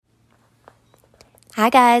Hi,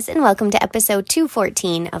 guys, and welcome to episode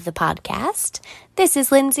 214 of the podcast. This is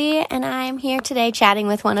Lindsay, and I'm here today chatting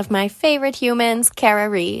with one of my favorite humans, Kara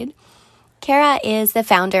Reed. Kara is the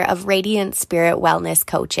founder of Radiant Spirit Wellness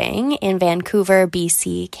Coaching in Vancouver,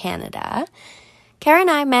 BC, Canada. Kara and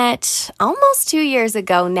I met almost 2 years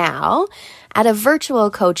ago now at a virtual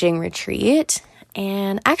coaching retreat,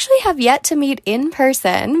 and actually have yet to meet in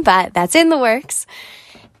person, but that's in the works.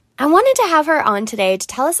 I wanted to have her on today to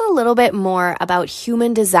tell us a little bit more about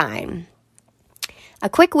human design. A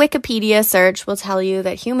quick Wikipedia search will tell you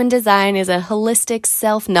that human design is a holistic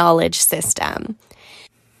self-knowledge system.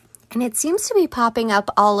 And it seems to be popping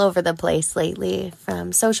up all over the place lately,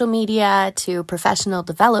 from social media to professional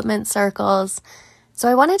development circles. So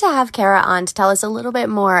I wanted to have Kara on to tell us a little bit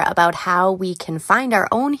more about how we can find our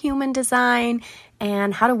own human design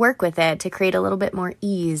and how to work with it to create a little bit more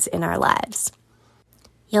ease in our lives.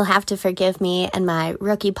 You'll have to forgive me and my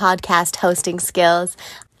rookie podcast hosting skills.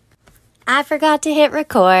 I forgot to hit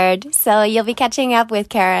record, so you'll be catching up with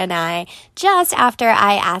Kara and I just after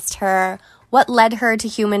I asked her what led her to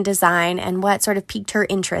human design and what sort of piqued her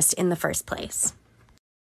interest in the first place.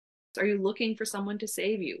 Are you looking for someone to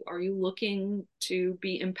save you? Are you looking to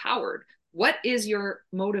be empowered? What is your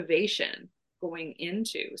motivation going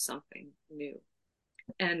into something new?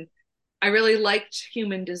 And I really liked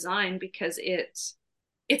human design because it's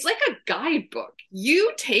like a guidebook.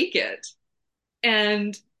 You take it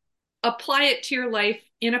and apply it to your life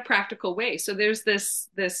in a practical way. So there's this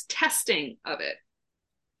testing of it.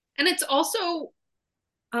 And it's also,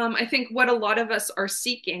 I think what a lot of us are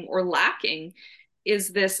seeking or lacking is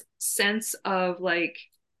this sense of like,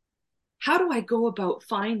 how do I go about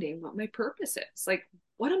finding what my purpose is? Like,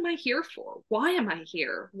 what am I here for? Why am I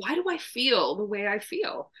here? Why do I feel the way I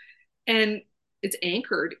feel? And it's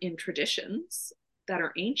anchored in traditions that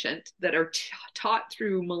are ancient, that are taught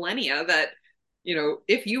through millennia, that, you know,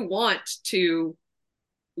 if you want to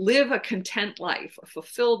live a content life, a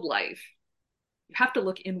fulfilled life, you have to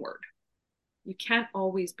look inward. You can't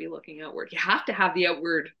always be looking outward. You have to have the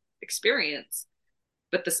outward experience,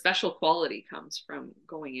 but the special quality comes from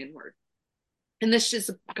going inward. And this is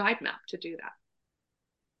a guide map to do that.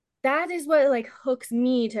 That is what like hooks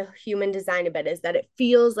me to human design a bit, is that it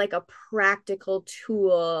feels like a practical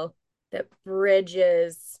tool that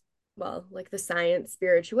bridges, well, like the science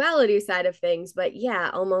spirituality side of things, but yeah,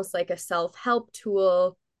 almost like a self-help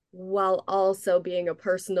tool while also being a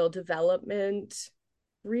personal development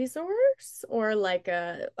resource, or like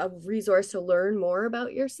a resource to learn more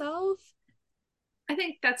about yourself. I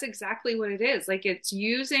think that's exactly what it is. Like, it's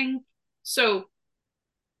using, so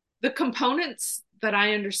the components that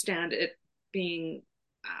I understand it being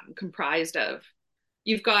comprised of,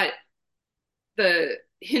 you've got the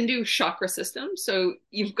Hindu chakra system. So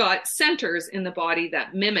you've got centers in the body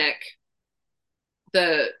that mimic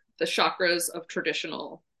the chakras of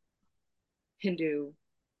traditional Hindu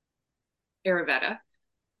Ayurveda.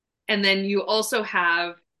 And then you also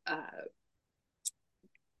have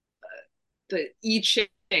the I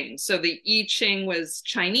Ching. So the I Ching was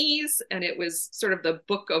Chinese, and it was sort of the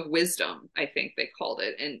book of wisdom, I think they called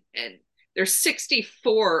it. And there's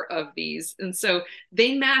 64 of these. And so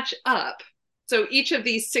they match up. So each of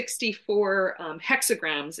these 64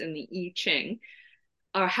 hexagrams in the I Ching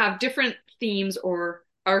have different themes or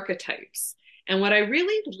archetypes. And what I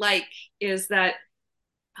really like is that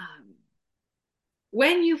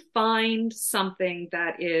when you find something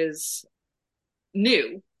that is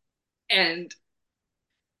new, and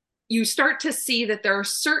you start to see that there are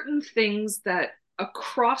certain things that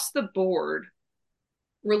across the board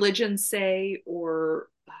religions say, or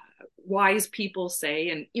wise people say,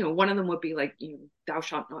 and you know, one of them would be like, you know, thou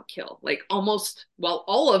shalt not kill. Like, almost, well,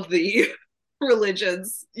 all of the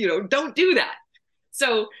religions, you know, don't do that.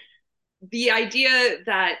 So the idea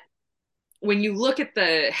that when you look at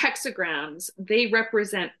the hexagrams, they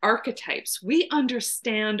represent archetypes. We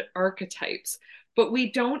understand archetypes, but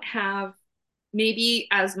we don't have maybe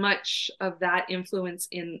as much of that influence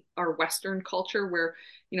in our Western culture, where,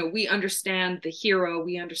 you know, we understand the hero,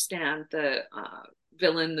 we understand the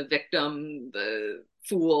villain, the victim, the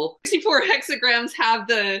fool. 64 hexagrams have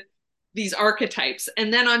these archetypes,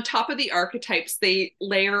 and then on top of the archetypes, they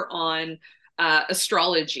layer on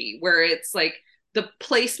astrology, where it's like the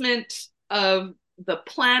placement of the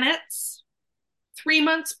planets 3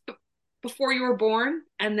 months before you were born,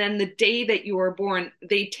 and then the day that you were born,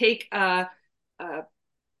 they take a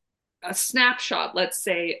snapshot, let's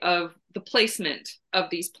say, of the placement of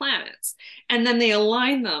these planets, and then they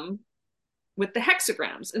align them with the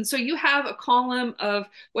hexagrams. And so you have a column of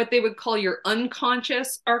what they would call your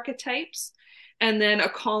unconscious archetypes, and then a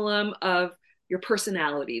column of your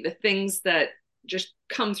personality, the things that just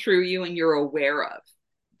come through you and you're aware of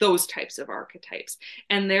those types of archetypes.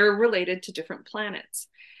 And they're related to different planets.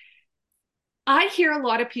 I hear a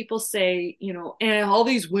lot of people say, and all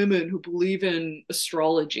these women who believe in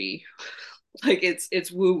astrology, like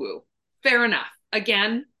it's woo woo. Fair enough.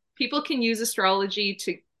 Again, people can use astrology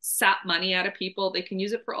to sap money out of people. They can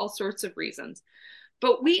use it for all sorts of reasons.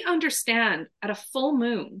 But we understand at a full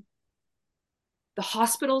moon, the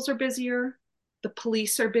hospitals are busier, the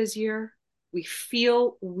police are busier, we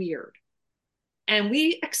feel weird. And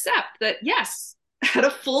we accept that, yes, at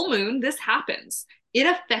a full moon, this happens. It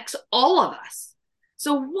affects all of us.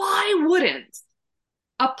 So why wouldn't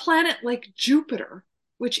a planet like Jupiter,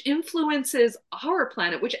 which influences our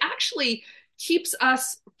planet, which actually keeps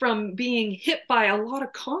us from being hit by a lot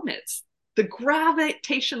of comets, the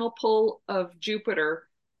gravitational pull of Jupiter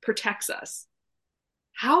protects us.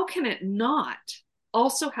 How can it not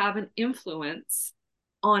also have an influence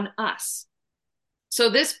on us? So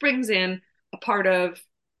this brings in a part of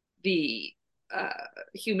the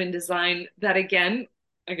human design that, again,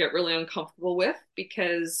 I get really uncomfortable with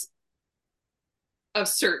because of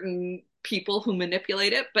certain people who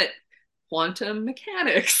manipulate it, but quantum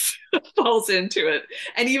mechanics falls into it.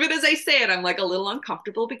 And even as I say it, I'm like a little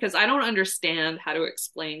uncomfortable because I don't understand how to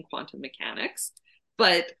explain quantum mechanics.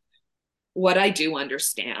 But what I do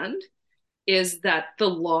understand is that the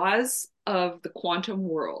laws of the quantum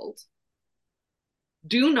world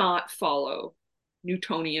do not follow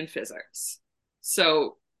Newtonian physics.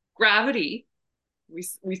 So gravity,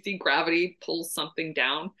 we see gravity pulls something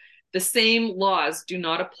down. The same laws do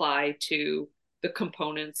not apply to the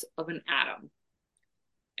components of an atom.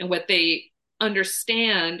 And what they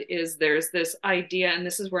understand is there's this idea, and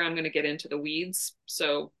this is where I'm going to get into the weeds.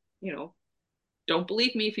 So, don't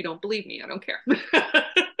believe me if you don't believe me. I don't care.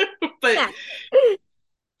 But yeah.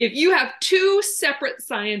 If you have two separate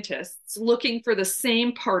scientists looking for the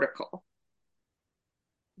same particle,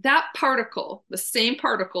 that particle, the same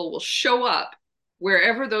particle, will show up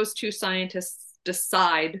wherever those two scientists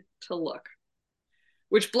decide to look,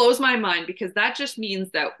 which blows my mind because that just means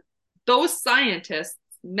that those scientists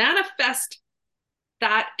manifest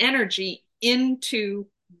that energy into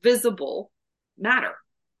visible matter.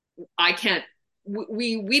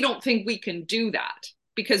 We don't think we can do that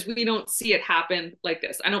because we don't see it happen like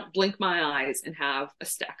this. I don't blink my eyes and have a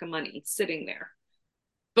stack of money sitting there.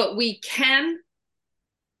 But we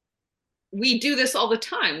do this all the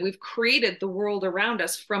time. We've created the world around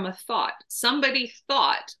us from a thought. Somebody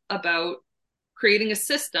thought about creating a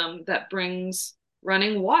system that brings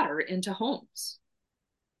running water into homes.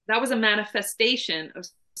 That was a manifestation of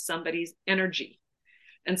somebody's energy.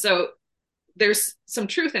 And so there's some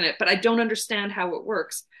truth in it, but I don't understand how it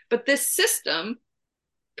works. But this system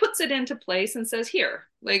puts it into place and says, here,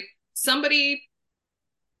 like somebody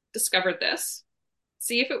discovered this,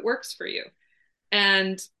 see if it works for you.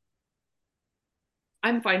 And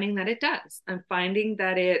I'm finding that it does. I'm finding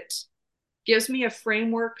that it gives me a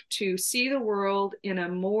framework to see the world in a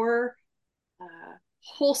more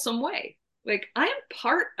wholesome way. Like I am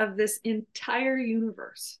part of this entire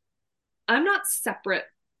universe. I'm not separate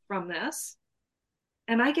from this.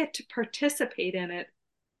 And I get to participate in it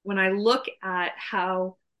when I look at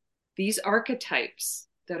how these archetypes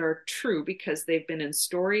that are true because they've been in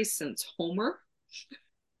stories since Homer,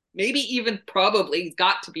 maybe even probably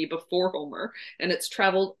got to be before Homer, and it's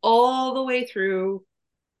traveled all the way through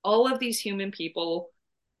all of these human people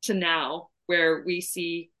to now where we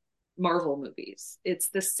see Marvel movies. It's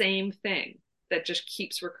the same thing that just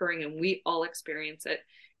keeps recurring and we all experience it.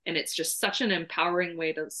 And it's just such an empowering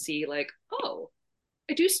way to see like, oh,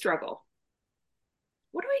 I do struggle.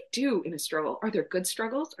 What do I do in a struggle? Are there good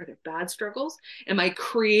struggles? Are there bad struggles? Am I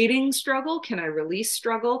creating struggle? Can I release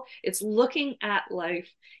struggle? It's looking at life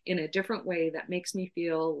in a different way that makes me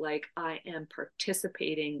feel like I am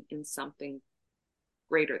participating in something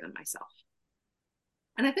greater than myself.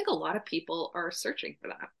 And I think a lot of people are searching for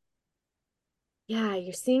that. Yeah,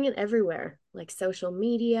 you're seeing it everywhere, like social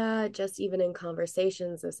media, just even in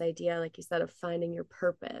conversations, this idea, like you said, of finding your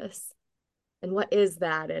purpose. And what is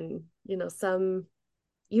that? And,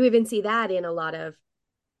 you even see that in a lot of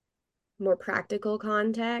more practical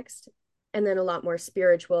context, and then a lot more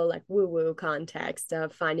spiritual, like woo-woo context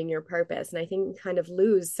of finding your purpose. And I think we kind of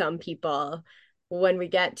lose some people when we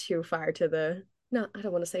get too far to no, I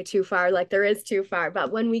don't want to say too far, like there is too far,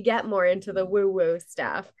 but when we get more into the woo-woo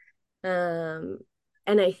stuff. And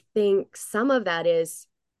I think some of that is,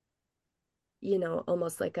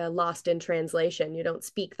 almost like a lost in translation. You don't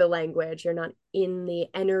speak the language, you're not in the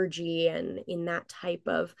energy and in that type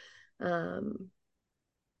of,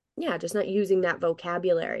 just not using that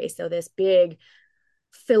vocabulary. So this big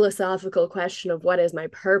philosophical question of what is my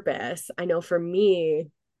purpose, I know for me,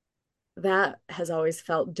 that has always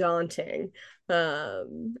felt daunting.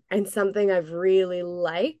 And something I've really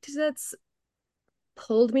liked that's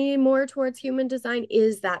pulled me more towards human design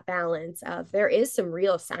is that balance of there is some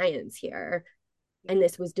real science here, and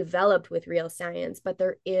this was developed with real science, but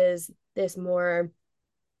there is this more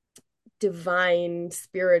divine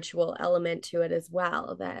spiritual element to it as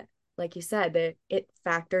well, that like you said, that it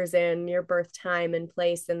factors in your birth time and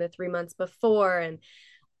place and the 3 months before and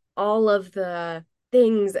all of the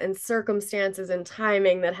things and circumstances and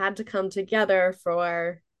timing that had to come together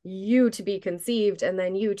for you to be conceived and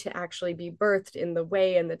then you to actually be birthed in the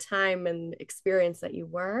way and the time and experience that you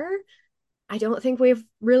were. I don't think we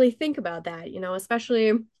really think about that,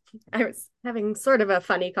 especially I was having sort of a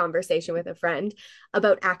funny conversation with a friend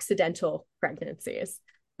about accidental pregnancies.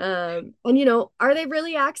 Are they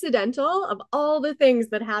really accidental? Of all the things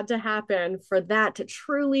that had to happen for that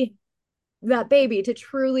baby to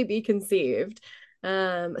truly be conceived,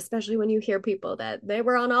 especially when you hear people that they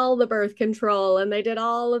were on all the birth control and they did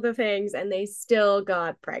all of the things and they still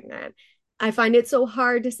got pregnant. I find it so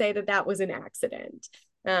hard to say that that was an accident.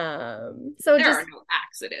 So there just are no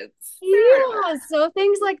accidents. yeah, so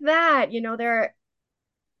things like that,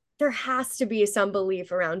 there has to be some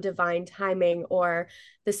belief around divine timing or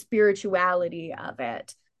the spirituality of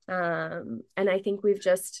it. And I think we've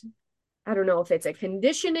just, I don't know if it's a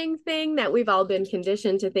conditioning thing that we've all been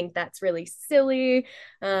conditioned to think that's really silly.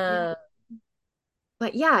 Yeah.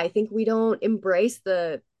 But yeah, I think we don't embrace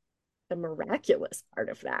the miraculous part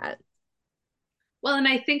of that. Well, and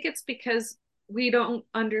I think it's because we don't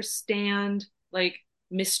understand like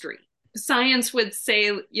mystery. Science would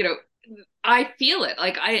say, I feel it.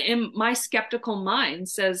 Like I am, my skeptical mind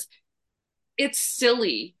says it's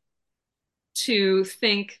silly to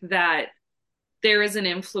think that there is an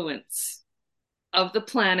influence of the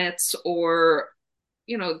planets or,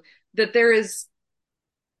 that there is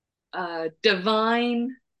a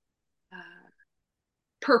divine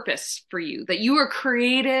purpose for you, that you are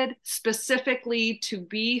created specifically to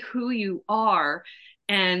be who you are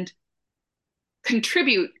and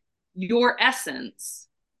contribute your essence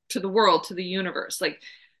to the world, to the universe. Like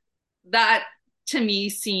that to me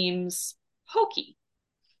seems hokey.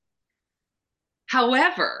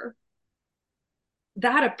 However,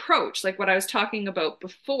 that approach, like what I was talking about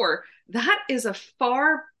before, that is a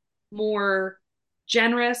far more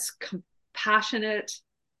generous, compassionate,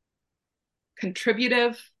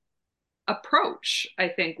 contributive approach. I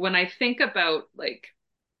think when I think about like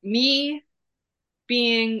me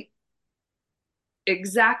being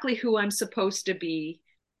exactly who I'm supposed to be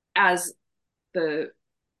as the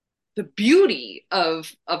the beauty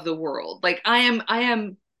of the world. Like I'm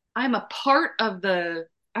a part of the,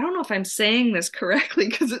 I don't know if I'm saying this correctly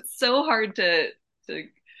because it's so hard to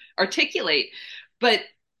articulate, but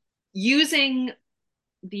using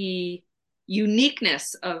the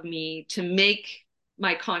uniqueness of me to make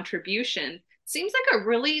my contribution seems like a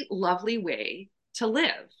really lovely way to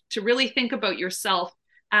live, to really think about yourself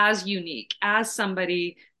as unique, as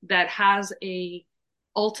somebody that has a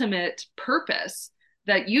ultimate purpose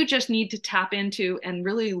that you just need to tap into and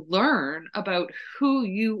really learn about who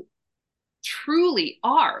you truly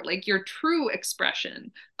are, like your true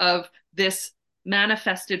expression of this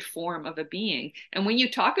manifested form of a being. And when you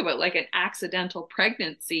talk about like an accidental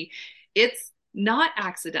pregnancy, it's not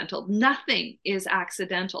accidental. Nothing is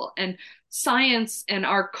accidental. And science and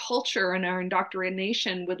our culture and our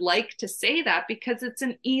indoctrination would like to say that because it's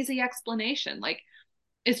an easy explanation. Like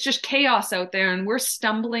it's just chaos out there and we're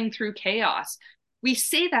stumbling through chaos. We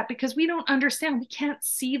say that because we don't understand. We can't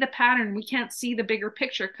see the pattern. We can't see the bigger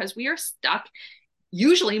picture because we are stuck,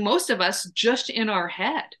 usually most of us, just in our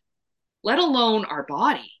head, let alone our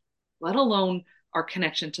body, let alone our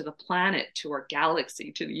connection to the planet, to our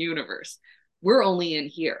galaxy, to the universe. We're only in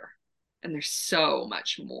here. And there's so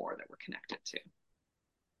much more that we're connected to.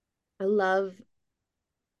 I love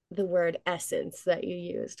the word essence that you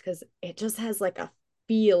used because it just has like a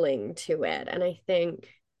feeling to it. And I think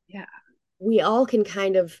Yeah, we all can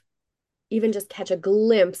kind of even just catch a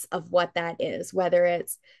glimpse of what that is, whether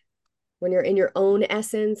it's when you're in your own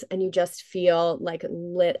essence and you just feel like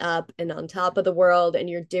lit up and on top of the world and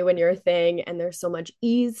you're doing your thing and there's so much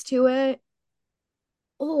ease to it,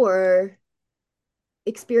 or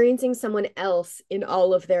experiencing someone else in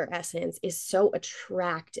all of their essence is so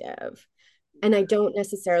attractive. And I don't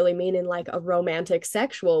necessarily mean in like a romantic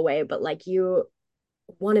sexual way, but like you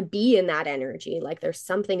want to be in that energy. Like there's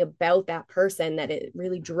something about that person that it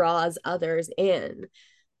really draws others in.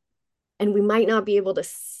 And we might not be able to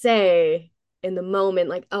say in the moment,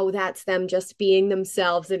 like, oh, that's them just being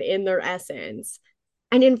themselves and in their essence.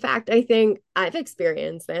 And in fact, I think I've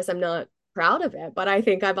experienced this. I'm not proud of it, but I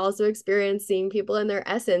think I've also experienced seeing people in their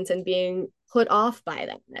essence and being put off by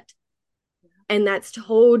that. And that's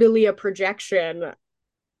totally a projection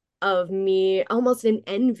of me, almost an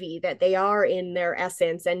envy that they are in their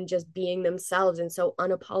essence and just being themselves and so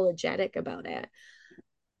unapologetic about it.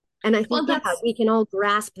 And I think, Well, yeah, that's we can all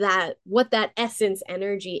grasp that, what that essence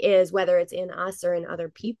energy is, whether it's in us or in other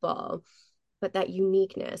people. But that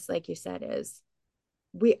uniqueness, like you said, is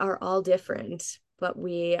we are all different, but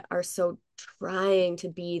we are so trying to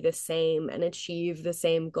be the same and achieve the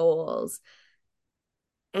same goals.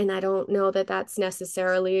 And I don't know that that's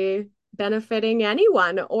necessarily benefiting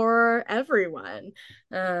anyone or everyone.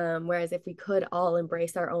 Whereas if we could all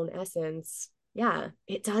embrace our own essence, yeah,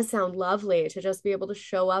 it does sound lovely to just be able to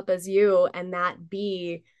show up as you and that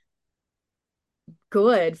be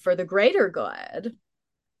good for the greater good.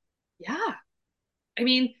 yeah. I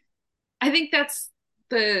mean, I think that's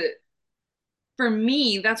the for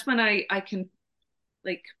me, that's when I can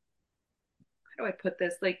like how do I put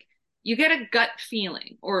this? Like you get a gut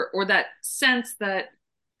feeling or that sense that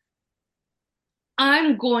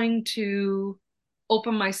I'm going to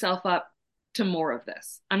open myself up to more of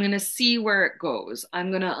this. I'm going to see where it goes. I'm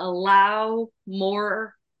going to allow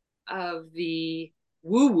more of the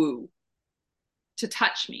woo woo to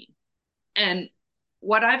touch me. And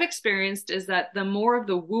what I've experienced is that the more of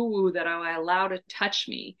the woo woo that I allow to touch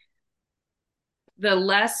me, the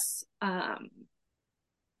less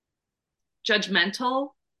judgmental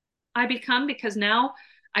I become because now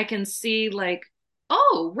I can see, like,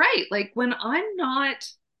 oh, right. Like when I'm not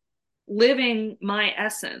living my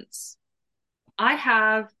essence, I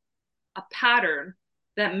have a pattern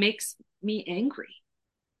that makes me angry.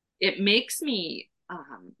 It makes me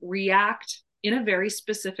react in a very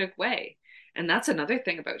specific way. And that's another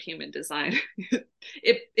thing about human design.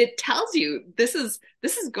 It tells you this is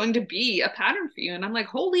going to be a pattern for you. And I'm like,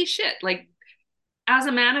 holy shit. Like as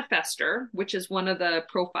a manifester, which is one of the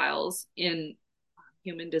profiles in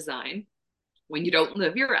human design, when you don't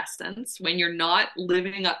live your essence, when you're not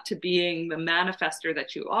living up to being the manifester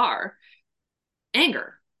that you are,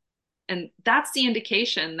 anger. And that's the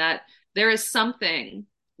indication that there is something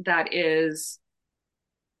that is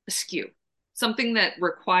askew, something that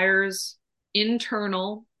requires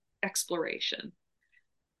internal exploration.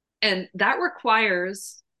 And that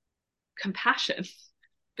requires compassion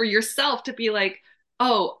for yourself to be like,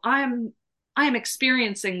 oh, I'm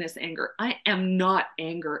experiencing this anger. I am not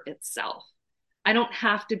anger itself. I don't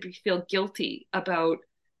have to feel guilty about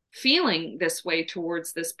feeling this way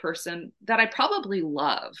towards this person that I probably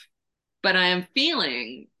love, but I am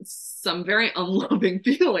feeling some very unloving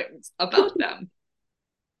feelings about them.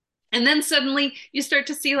 And then suddenly you start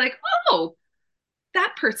to see, like, oh,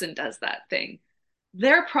 that person does that thing.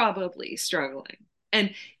 They're probably struggling.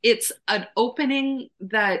 And it's an opening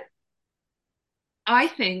that I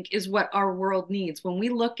think is what our world needs. When we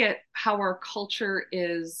look at how our culture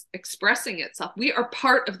is expressing itself, we are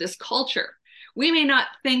part of this culture. We may not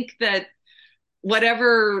think that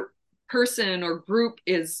whatever person or group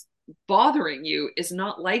is bothering you is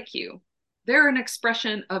not like you. They're an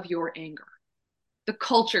expression of your anger. The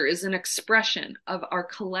culture is an expression of our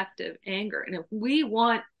collective anger. And if we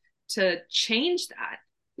want to change that,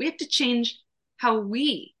 we have to change how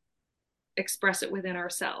we express it within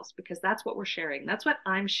ourselves because that's what we're sharing. That's what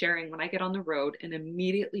I'm sharing when I get on the road and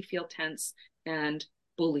immediately feel tense and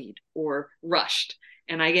bullied or rushed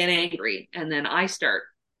and I get angry and then I start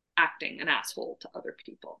acting an asshole to other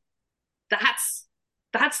people. That's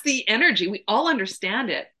the energy. We all understand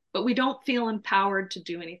it, but we don't feel empowered to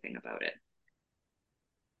do anything about it.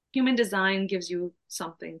 Human design gives you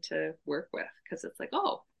something to work with because it's like,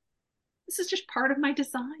 oh, this is just part of my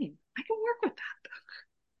design. I can work with that.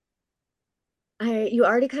 You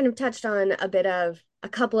already kind of touched on a bit of a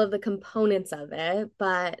couple of the components of it,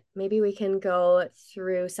 but maybe we can go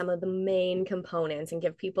through some of the main components and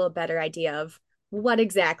give people a better idea of what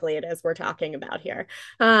exactly it is we're talking about here.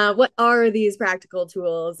 What are these practical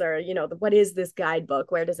tools, or what is this guidebook?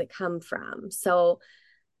 Where does it come from? So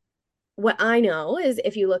what I know is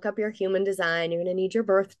if you look up your human design, you're going to need your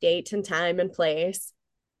birth date and time and place.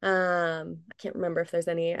 I can't remember if there's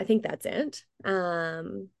any, I think that's it.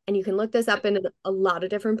 And you can look this up in a lot of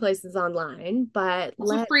different places online, but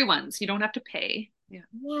also free ones. You don't have to pay.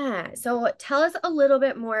 Yeah. So tell us a little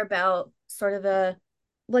bit more about sort of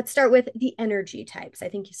let's start with the energy types. I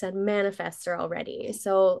think you said manifestor already.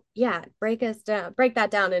 So yeah, break that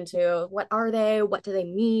down into what are they? What do they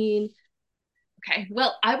mean? Okay.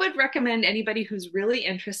 Well, I would recommend anybody who's really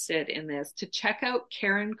interested in this to check out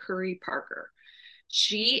Karen Curry Parker.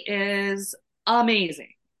 She is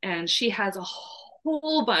amazing and she has a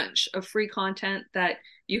whole bunch of free content that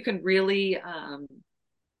you can really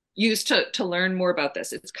use to learn more about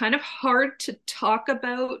this. It's kind of hard to talk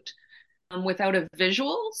about without a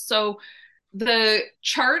visual. So the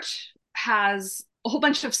chart has a whole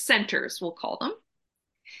bunch of centers, we'll call them.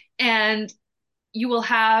 And you will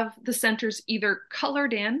have the centers either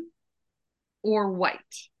colored in or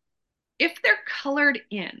white. If they're colored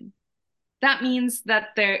in, that means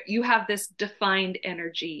that you have this defined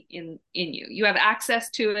energy in you. You have access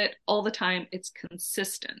to it all the time. It's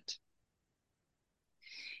consistent.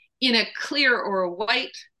 In a clear or a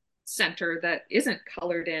white center that isn't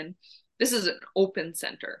colored in, this is an open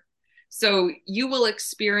center. So you will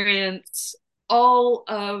experience all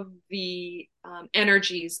of the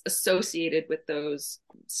energies associated with those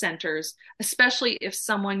centers, especially if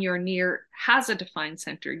someone you're near has a defined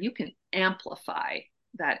center. You can amplify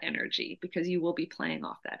that energy because you will be playing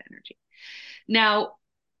off that energy. Now,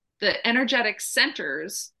 the energetic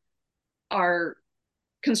centers are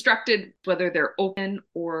constructed whether they're open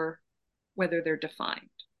or whether they're defined.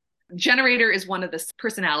 Generator is one of the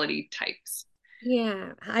personality types.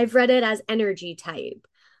 Yeah, I've read it as energy type.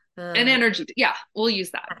 An energy, yeah, we'll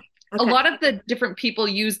use that. Okay. A lot of the different people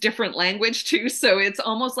use different language too, so it's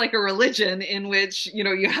almost like a religion in which, you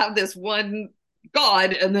know, you have this one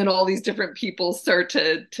God and then all these different people start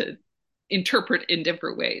to interpret in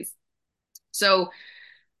different ways. So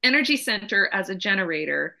energy center as a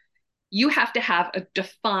generator, you have to have a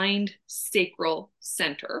defined sacral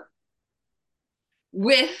center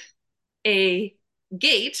with a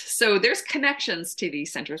gate. So there's connections to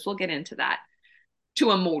these centers. We'll get into that,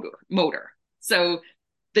 to a motor. So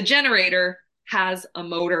the generator has a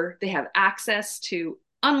motor. They have access to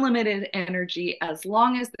unlimited energy as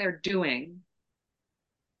long as they're doing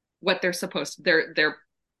what they're supposed to,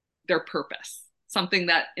 their purpose, something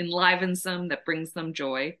that enlivens them, that brings them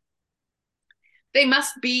joy. They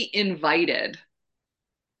must be invited,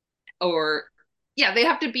 or yeah, they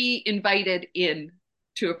have to be invited in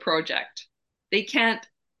to a project. They can't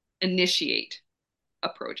initiate a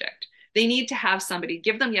project. They need to have somebody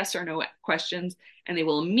give them yes or no questions, and they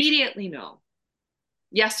will immediately know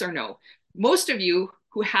yes or no. Most of you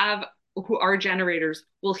who are generators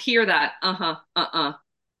will hear that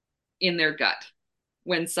in their gut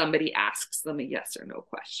when somebody asks them a yes or no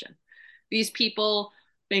question. These people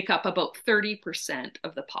make up about 30%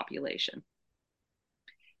 of the population.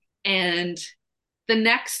 And the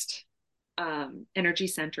next energy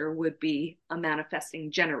center would be a manifesting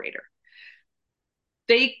generator.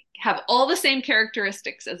 They have all the same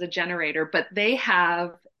characteristics as a generator, but they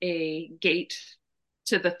have a gate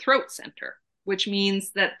to the throat center, which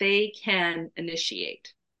means that they can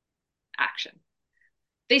initiate action.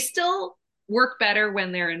 They still work better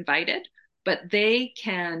when they're invited, but they're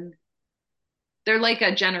like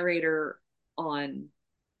a generator on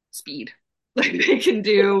speed. Like they can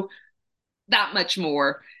do that much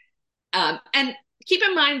more. And keep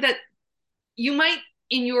in mind that you might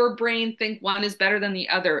in your brain think one is better than the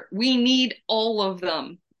other. We need all of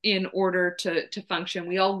them in order to function.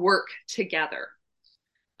 We all work together.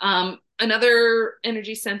 Another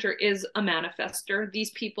energy center is a manifester.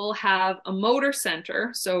 These people have a motor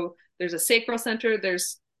center. So there's a sacral center.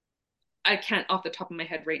 I can't off the top of my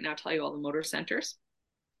head right now tell you all the motor centers,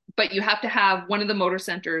 but you have to have one of the motor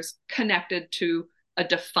centers connected to a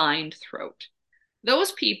defined throat.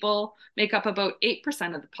 Those people make up about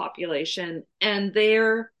 8% of the population, and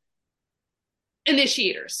they're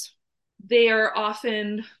initiators. They are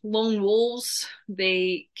often lone wolves.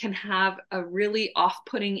 They can have a really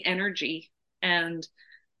off-putting energy, and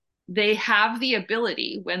they have the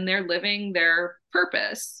ability, when they're living their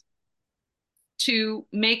purpose, to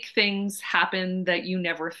make things happen that you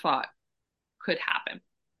never thought could happen.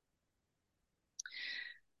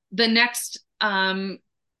 The next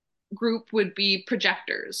group would be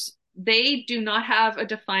projectors. They do not have a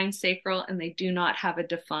defined sacral, and they do not have a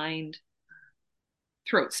defined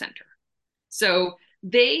throat center. So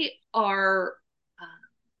they are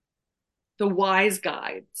the wise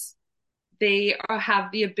guides. They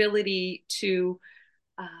have the ability to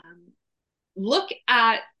look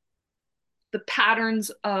at the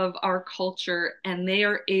patterns of our culture, and they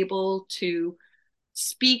are able to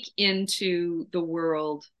speak into the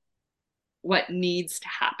world what needs to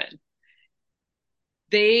happen.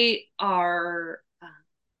 They are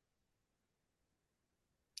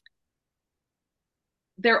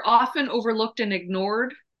they're often overlooked and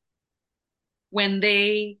ignored when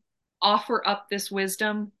they offer up this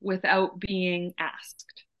wisdom without being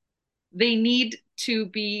asked. They need to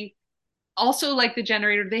be, also like the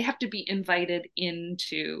generator, they have to be invited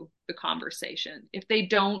into the conversation. If they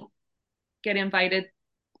don't get invited,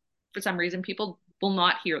 for some reason, people will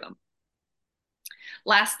not hear them.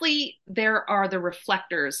 Lastly, there are the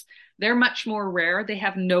reflectors. They're much more rare. They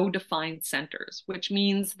have no defined centers, which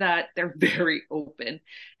means that they're very open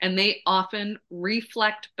and they often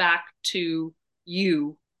reflect back to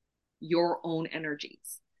you your own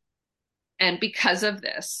energies. And because of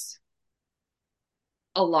this,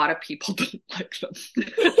 a lot of people don't like them.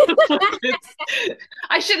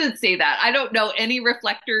 I shouldn't say that. I don't know any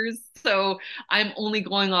reflectors, so I'm only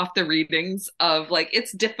going off the readings of like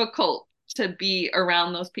it's difficult to be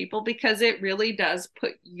around those people because it really does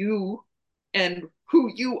put you and who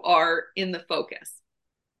you are in the focus.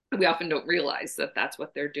 We often don't realize that that's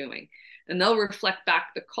what they're doing. And they'll reflect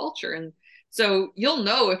back the culture. And so you'll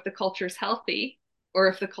know if the culture is healthy or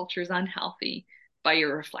if the culture is unhealthy by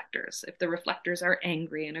your reflectors. If the reflectors are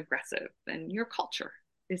angry and aggressive, then your culture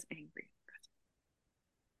is angry and aggressive.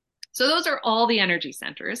 So those are all the energy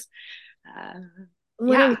centers.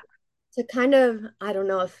 Yeah. To kind of, I don't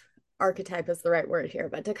know if archetype is the right word here,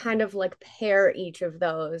 but to kind of like pair each of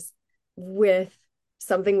those with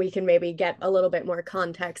something we can maybe get a little bit more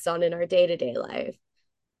context on in our day-to-day life.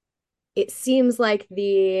 It seems like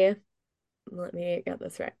let me get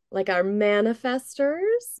this right, like our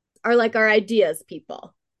manifestors are like our ideas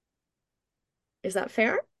people. Is that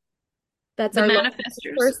fair? That's the our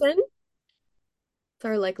manifestors person. It's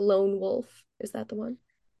our like lone wolf. Is that the one?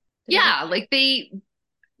 Yeah, like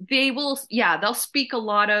they will, yeah, they'll speak a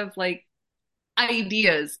lot of like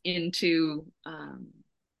ideas into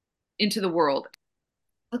the world.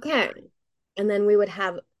 Okay. And then we would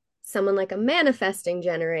have someone like a manifesting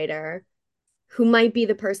generator who might be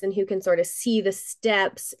the person who can sort of see the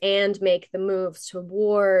steps and make the moves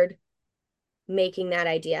toward making that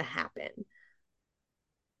idea happen.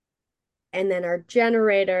 And then our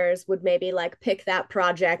generators would maybe like pick that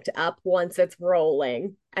project up once it's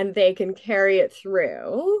rolling and they can carry it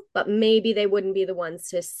through, but maybe they wouldn't be the ones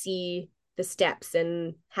to see the steps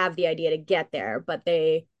and have the idea to get there, but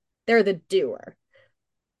they're the doer.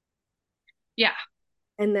 Yeah.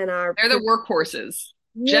 And then they're the workhorses.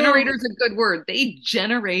 Yeah. Generator's a good word. They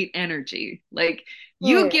generate energy. Like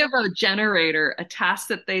you give a generator a task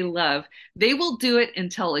that they love, they will do it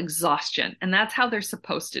until exhaustion. And that's how they're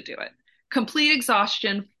supposed to do it. Complete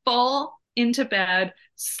exhaustion, fall into bed,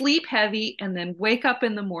 sleep heavy, and then wake up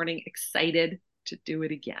in the morning excited to do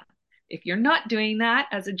it again. If you're not doing that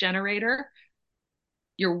as a generator,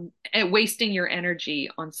 you're wasting your energy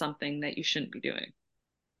on something that you shouldn't be doing.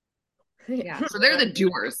 Yeah. So they're the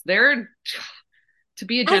doers. They're to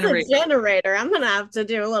be a generator. As a generator, I'm gonna have to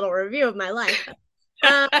do a little review of my life.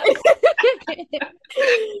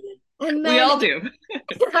 And then we all do.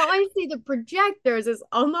 how I see the projectors is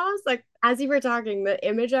almost like, as you were talking, the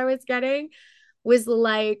image I was getting was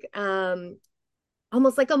like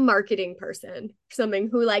almost like a marketing person, something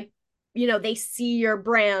who like, they see your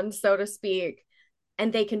brand, so to speak,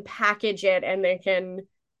 and they can package it and they can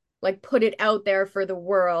like put it out there for the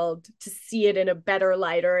world to see it in a better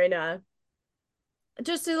light or in a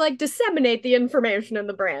just to like disseminate the information in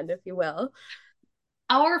the brand, if you will.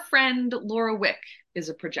 Our friend Laura Wick is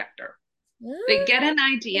a projector. They get an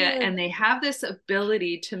idea and they have this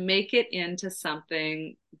ability to make it into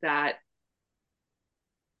something that,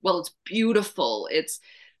 well, it's beautiful.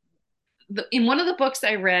 In one of the books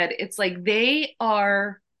I read, it's like they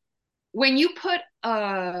are, when you put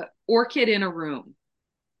a orchid in a room,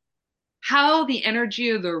 how the energy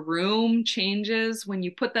of the room changes when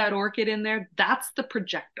you put that orchid in there, that's the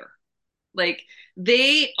projector. Like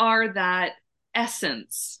they are that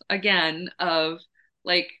essence again of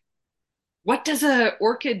like, what does a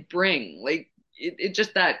orchid bring? Like it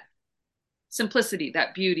just that simplicity,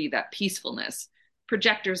 that beauty, that peacefulness.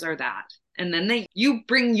 Projectors are that. And then you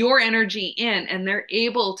bring your energy in and they're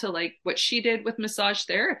able to, like what she did with massage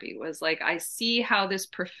therapy was like, I see how this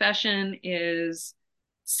profession is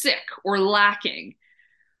sick or lacking.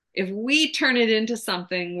 If we turn it into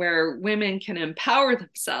something where women can empower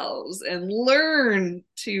themselves and learn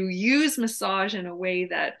to use massage in a way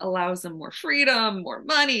that allows them more freedom, more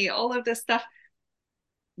money, all of this stuff.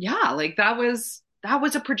 Yeah, like that was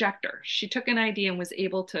a projector. She took an idea and was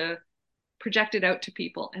able to project it out to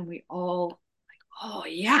people. And we all like, oh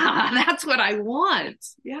yeah, that's what I want.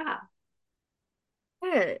 Yeah.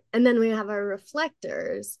 And then we have our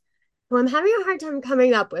reflectors. Well, I'm having a hard time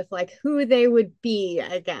coming up with like who they would be,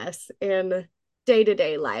 I guess, in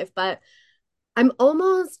day-to-day life, but I'm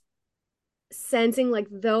almost sensing like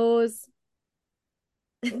those,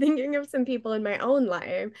 thinking of some people in my own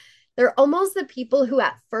life, they're almost the people who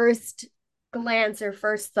at first glance or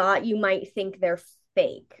first thought you might think they're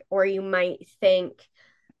fake, or you might think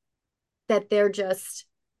that they're just,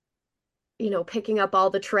 picking up all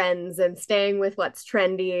the trends and staying with what's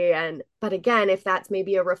trendy. But again, if that's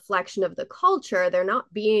maybe a reflection of the culture, they're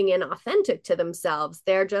not being inauthentic to themselves.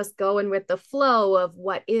 They're just going with the flow of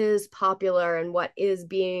what is popular and what is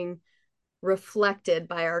being reflected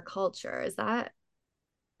by our culture. Is that?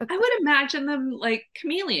 I would imagine them like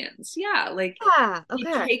chameleons. Yeah, like Yeah, you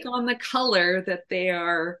okay. take on the color that they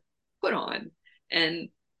are put on. And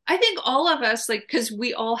I think all of us, like, because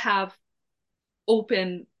we all have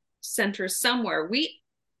open centers somewhere, we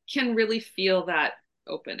can really feel that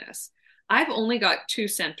openness. I've only got two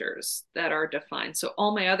centers that are defined. So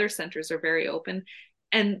all my other centers are very open.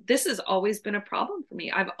 And this has always been a problem for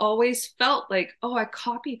me. I've always felt like, oh, I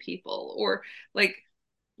copy people, or like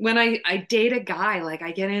when I date a guy, like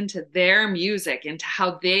I get into their music, into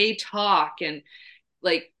how they talk, and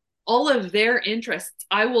like all of their interests,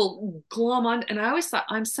 I will glom on. And I always thought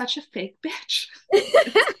I'm such a fake bitch.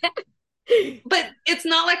 But it's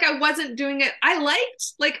not like I wasn't doing it.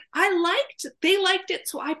 They liked it.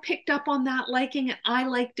 So I picked up on that liking it. I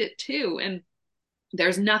liked it too. And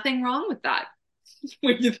there's nothing wrong with that.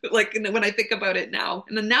 When I think about it now.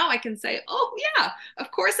 And then now I can say, oh yeah,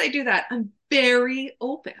 of course I do that. I'm very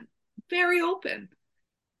open, very open.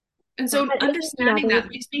 And so That is understanding another.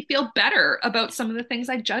 that makes me feel better about some of the things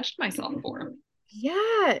I judged myself for.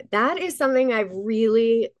 Yeah, that is something I've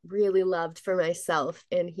really, really loved for myself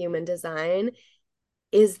in human design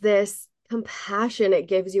is this compassion it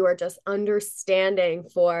gives you, or just understanding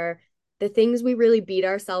for the things we really beat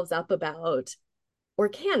ourselves up about, or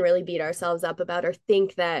can really beat ourselves up about, or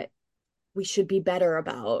think that we should be better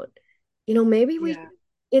about. Maybe Yeah.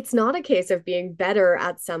 it's not a case of being better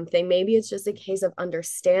at something. Maybe it's just a case of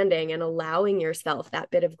understanding and allowing yourself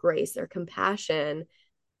that bit of grace or compassion,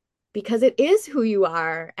 because it is who you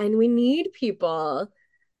are. And we need people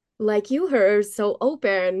like you, who are so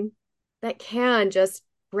open, that can just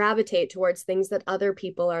gravitate towards things that other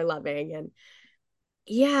people are loving. And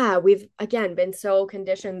yeah, we've again been so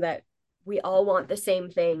conditioned that we all want the same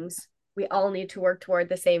things. We all need to work toward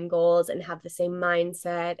the same goals and have the same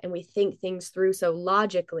mindset. And we think things through so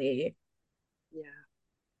logically Yeah.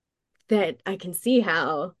 that I can see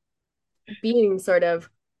how being sort of,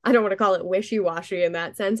 I don't want to call it wishy-washy in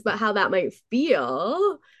that sense, but how that might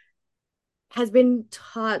feel has been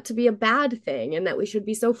taught to be a bad thing, and that we should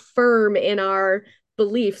be so firm in our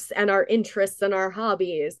beliefs and our interests and our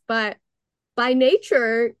hobbies. But by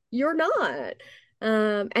nature, you're not.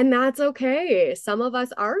 And that's okay. Some of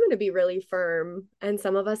us are going to be really firm and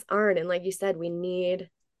some of us aren't. And like you said, we need,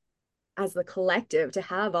 as the collective, to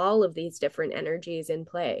have all of these different energies in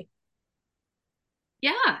play.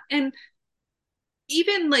 Yeah. And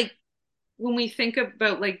even like when we think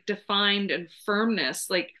about like defined and firmness,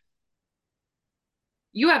 like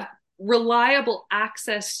you have reliable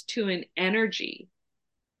access to an energy,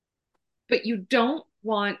 but you don't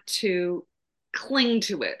want to cling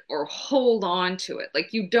to it or hold on to it.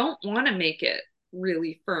 Like you don't want to make it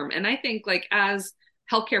really firm. And I think like as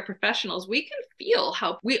healthcare professionals, we can feel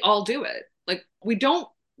how we all do it. Like we don't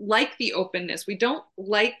like the openness. We don't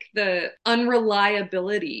like the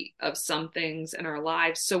unreliability of some things in our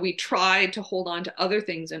lives. So we try to hold on to other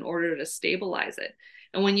things in order to stabilize it.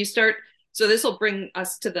 And when you start, so this will bring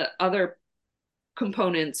us to the other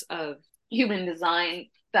components of human design,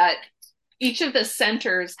 that each of the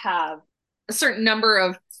centers have a certain number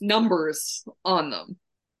of numbers on them.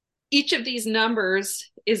 Each of these numbers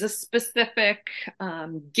is a specific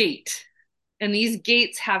gate, and these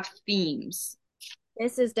gates have themes.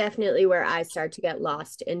 This is definitely where I start to get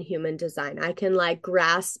lost in human design. I can like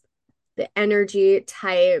grasp the energy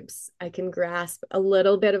types, I can grasp a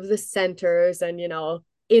little bit of the centers and,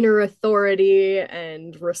 inner authority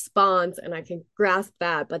and response, and I can grasp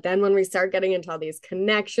that. But then when we start getting into all these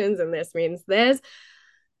connections and this means this,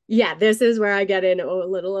 yeah, this is where I get in a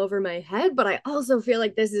little over my head. But I also feel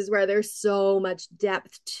like this is where there's so much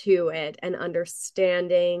depth to it, and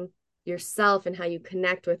understanding yourself and how you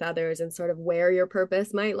connect with others and sort of where your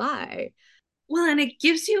purpose might lie. Well, and it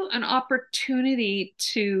gives you an opportunity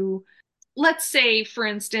to, let's say, for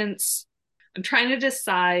instance, I'm trying to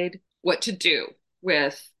decide what to do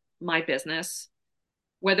with my business,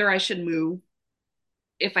 whether I should move,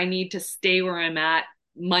 if I need to stay where I'm at.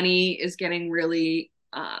 Money is getting really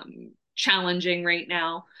challenging right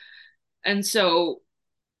now. And so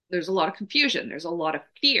there's a lot of confusion. There's a lot of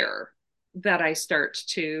fear that I start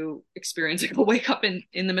to experience. I'll wake up in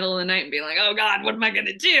the middle of the night and be like, oh God, what am I going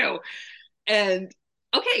to do? And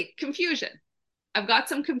okay, confusion. I've got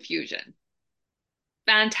some confusion.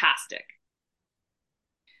 Fantastic.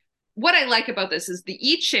 What I like about this is the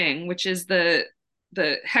I Ching, which is the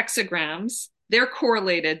hexagrams they're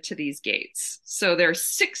correlated to these gates. So there's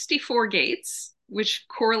 64 gates, which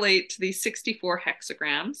correlate to these 64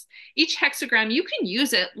 hexagrams. Each hexagram, you can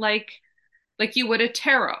use it like you would a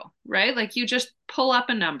tarot, right? Like you just pull up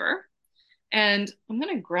a number. And I'm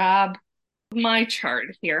going to grab my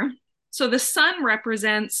chart here. So the sun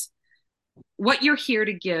represents what you're here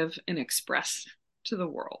to give and express to the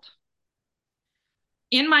world.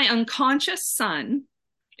 In my unconscious sun,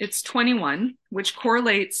 it's 21, which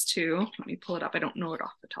correlates to, let me pull it up. I don't know it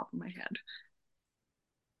off the top of my head.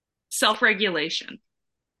 Self-regulation.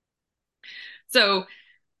 So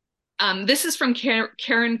this is from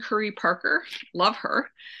Karen Curry Parker. Love her.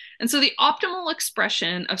 And so the optimal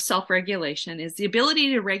expression of self-regulation is the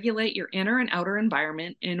ability to regulate your inner and outer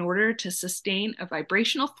environment in order to sustain a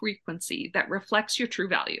vibrational frequency that reflects your true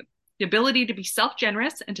value. The ability to be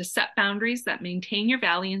self-generous and to set boundaries that maintain your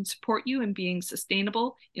value and support you in being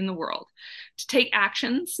sustainable in the world. To take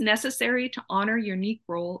actions necessary to honor your unique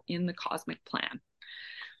role in the cosmic plan.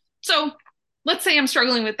 So let's say I'm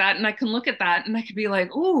struggling with that and I can look at that and I could be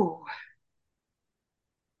like, ooh,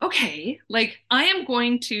 okay, like I am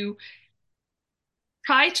going to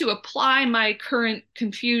try to apply my current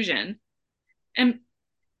confusion and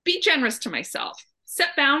be generous to myself,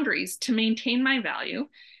 set boundaries to maintain my value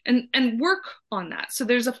and work on that. So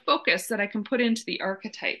there's a focus that I can put into the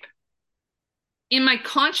archetype. In my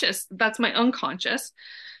conscious, that's my unconscious.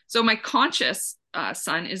 So my conscious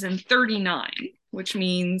sun is in 39, which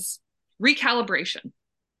means recalibration.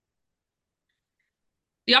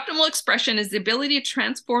 The optimal expression is the ability to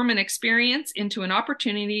transform an experience into an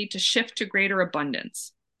opportunity to shift to greater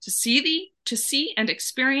abundance, to see and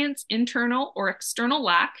experience internal or external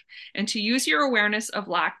lack, and to use your awareness of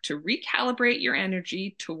lack to recalibrate your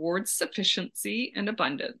energy towards sufficiency and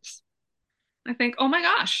abundance. I think, oh my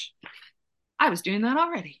gosh, I was doing that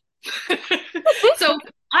already. So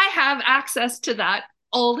I have access to that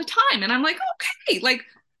all the time. And I'm like, okay, like,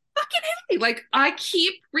 fucking hey, like I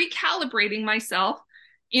keep recalibrating myself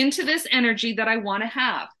into this energy that I want to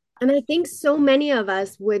have. And I think so many of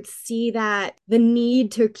us would see that the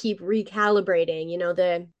need to keep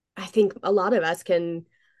recalibrating, I think a lot of us can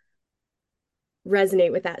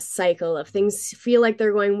resonate with that cycle of things feel like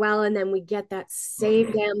they're going well, and then we get that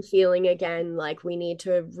same damn feeling again, like we need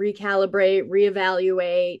to recalibrate,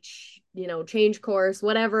 reevaluate, change course,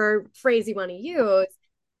 whatever phrase you want to use,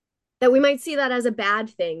 that we might see that as a bad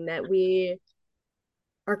thing, that we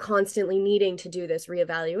are constantly needing to do this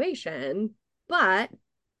reevaluation. But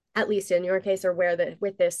at least in your case, or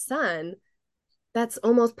with this sun, that's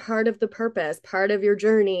almost part of the purpose, part of your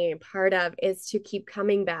journey, is to keep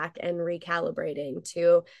coming back and recalibrating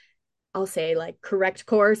to, I'll say, like, correct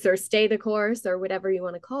course or stay the course or whatever you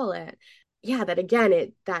want to call it. Yeah, that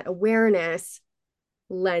again, that awareness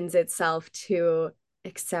lends itself to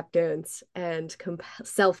acceptance and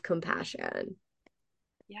self-compassion.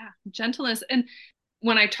 Yeah, gentleness. And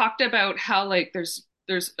when I talked about how like there's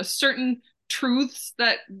a certain truths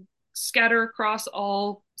that scatter across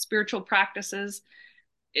all spiritual practices,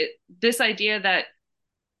 this idea that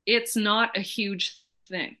it's not a huge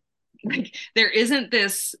thing. Like there isn't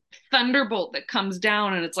this thunderbolt that comes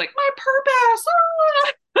down and it's like my purpose,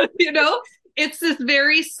 it's this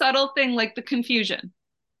very subtle thing, like the confusion.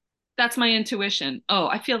 That's my intuition. Oh,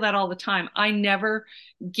 I feel that all the time. I never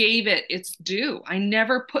gave it its due. I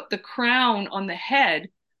never put the crown on the head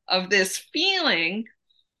of this feeling.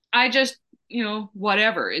 I just,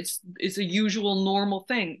 whatever. It's a usual normal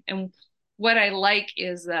thing. And what I like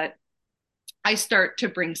is that I start to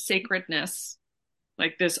bring sacredness,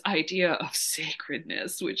 like this idea of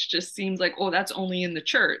sacredness, which just seems like, oh, that's only in the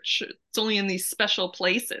church. It's only in these special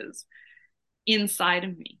places inside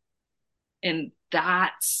of me. And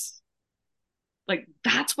that's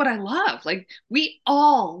what I love. Like we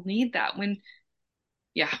all need that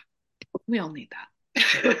we all need that.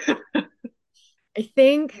 I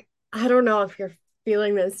think, I don't know if you're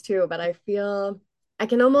feeling this too, but I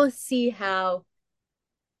can almost see how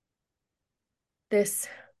this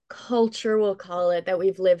culture, we'll call it, that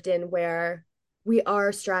we've lived in, where we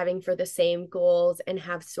are striving for the same goals and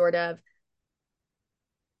have sort of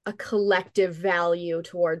a collective value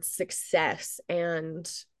towards success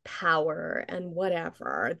and power and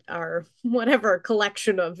whatever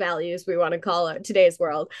collection of values we want to call it today's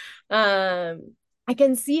world. I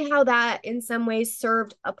can see how that in some ways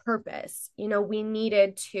served a purpose. We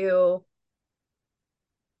needed to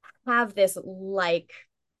have this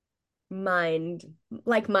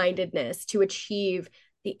like-mindedness to achieve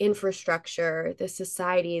the infrastructure, the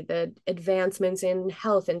society, the advancements in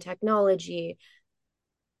health and technology.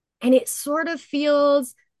 And it sort of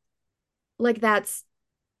feels like that's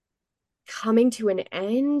coming to an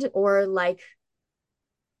end, or like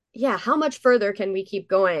yeah, how much further can we keep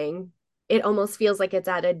going? It almost feels like it's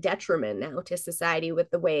at a detriment now to society with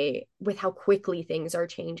the way, with how quickly things are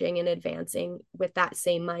changing and advancing with that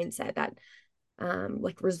same mindset, that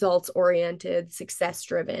like results oriented, success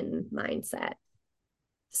driven mindset.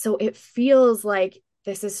 So it feels like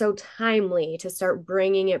this is so timely to start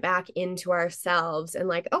bringing it back into ourselves and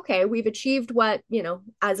like, okay, we've achieved what,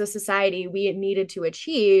 as a society we needed to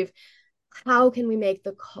achieve. How can we make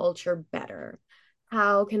the culture better?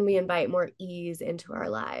 How can we invite more ease into our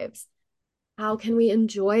lives? How can we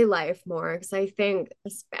enjoy life more? Because I think,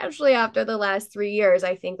 especially after the last 3 years,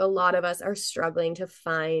 I think a lot of us are struggling to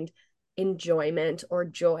find enjoyment or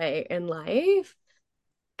joy in life,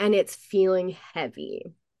 and it's feeling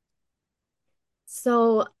heavy.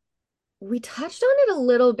 So, we touched on it a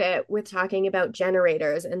little bit with talking about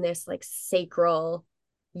generators and this like sacral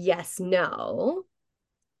yes, no.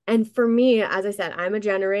 And for me, as I said, I'm a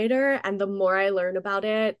generator. And the more I learn about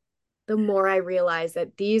it, the more I realize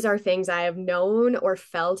that these are things I have known or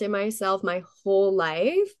felt in myself my whole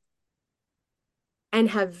life and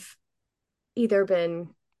have either been,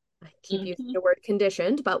 I keep using Mhm. the word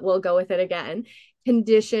conditioned, but we'll go with it again,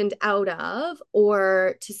 conditioned out of,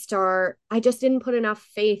 or to start, I just didn't put enough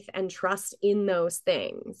faith and trust in those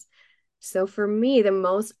things. So for me, the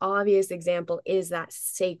most obvious example is that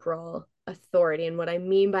sacral authority. And what I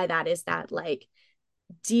mean by that is that like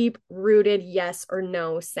deep rooted yes or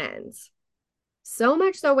no sense. So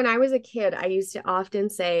much so when I was a kid, I used to often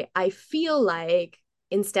say, I feel like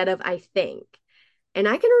instead of I think. And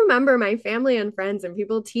I can remember my family and friends and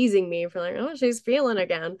people teasing me for like, oh, she's feeling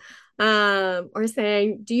again. Or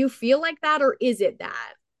saying, do you feel like that or is it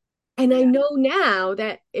that? And I Yeah. know now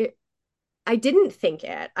that I didn't think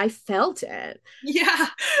it, I felt it. Yeah.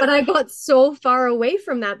 But I got so far away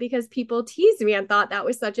from that because people teased me and thought that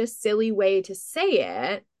was such a silly way to say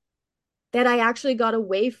it that I actually got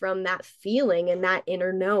away from that feeling and that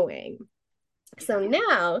inner knowing. So Yeah.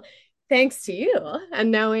 now, thanks to you and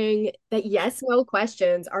knowing that yes, no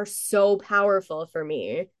questions are so powerful for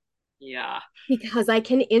me Yeah. because I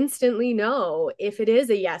can instantly know if it is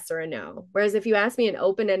a yes or a no. Whereas if you ask me an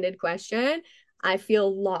open ended question, I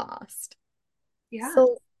feel lost. Yeah.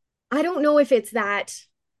 So I don't know if it's that,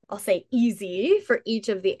 I'll say easy for each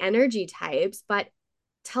of the energy types, but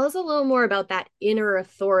tell us a little more about that inner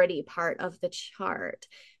authority part of the chart,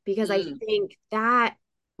 because I Mm. think that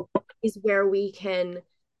is where we can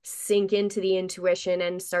sink into the intuition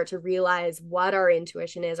and start to realize what our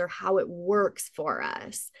intuition is or how it works for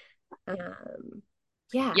us. Um,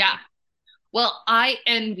 yeah. Yeah. Well, I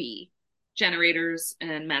envy generators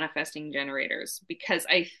and manifesting generators because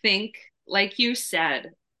I think, like you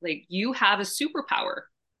said, like you have a superpower.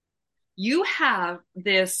 You have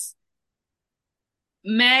this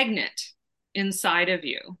magnet inside of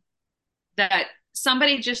you that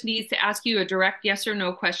somebody just needs to ask you a direct yes or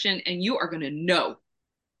no question and you are going to know.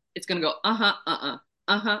 It's going to go, uh-huh, uh-uh,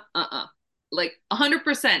 uh-huh, uh-uh. Like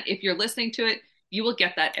 100%. If you're listening to it, you will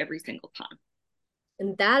get that every single time.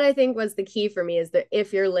 And that I think was the key for me, is that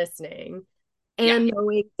if you're listening Yeah. and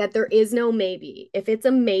knowing that there is no maybe. If it's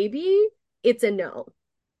a maybe, it's a no.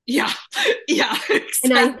 Yeah. Yeah, And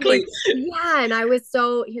I exactly. think, yeah, and I was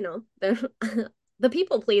so, the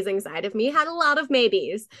people pleasing side of me had a lot of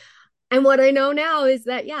maybes. And what I know now is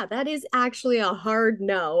that, yeah, that is actually a hard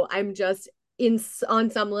no. I'm just on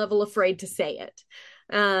some level afraid to say it.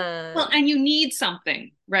 Well, and you need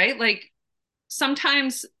something, right? Like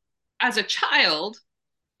sometimes as a child,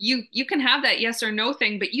 you can have that yes or no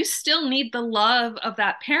thing, but you still need the love of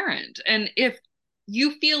that parent. And if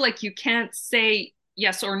you feel like you can't say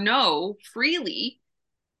yes or no freely,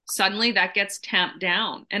 suddenly that gets tamped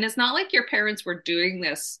down. And it's not like your parents were doing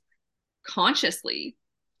this consciously.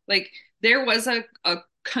 Like there was a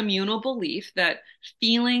communal belief that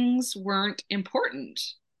feelings weren't important.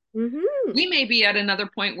 Mhm. We may be at another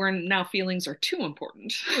point where now feelings are too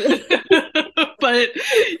important. But,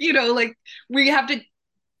 like we have to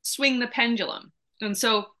swing the pendulum. And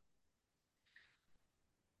so,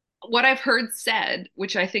 what I've heard said,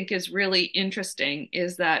 which I think is really interesting,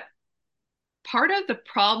 is that part of the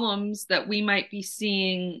problems that we might be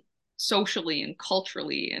seeing socially and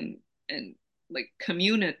culturally and like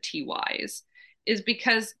community wise is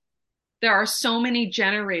because there are so many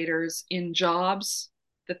generators in jobs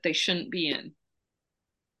that they shouldn't be in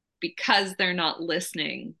because they're not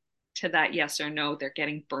listening to that yes or no, they're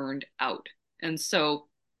getting burned out. And so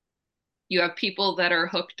you have people that are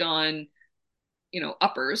hooked on,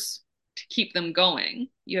 uppers to keep them going.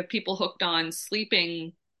 You have people hooked on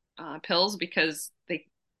sleeping pills because they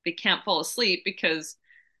can't fall asleep because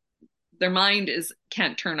their mind is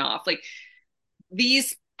can't turn off. Like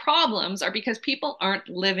these problems are because people aren't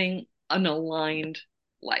living an aligned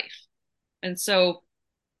life. And so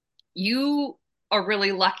you are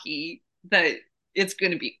really lucky that it's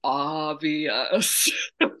going to be obvious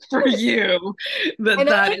for you that And I'll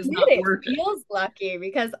that is admit not it working. feels lucky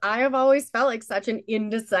because I have always felt like such an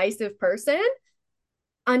indecisive person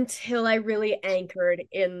until I really anchored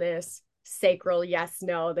in this sacral yes,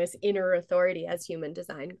 no, this inner authority, as human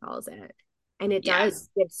design calls it. And it Yeah. does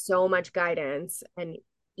give so much guidance and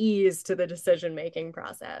ease to the decision making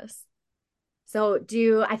process. So,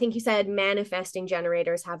 I think you said manifesting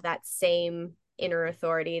generators have that same inner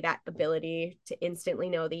authority, that ability to instantly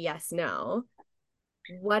know the yes, no.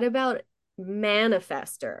 What about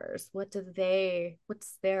manifestors?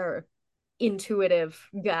 What's their intuitive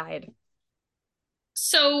guide?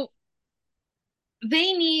 So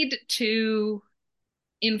they need to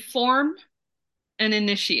inform and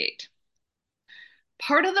initiate.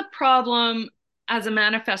 Part of the problem as a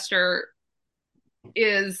manifester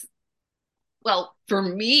is, well, for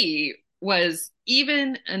me, was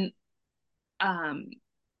even an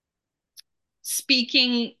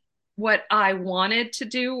speaking what I wanted to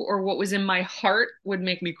do or what was in my heart would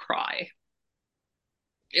make me cry.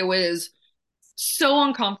 It was so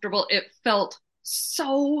uncomfortable. It felt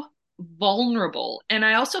so vulnerable. And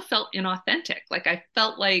I also felt inauthentic. Like I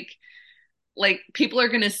felt like people are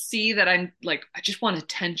going to see that I'm like, I just want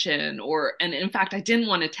attention, or, and in fact, I didn't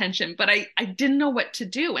want attention, but I didn't know what to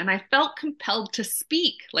do. And I felt compelled to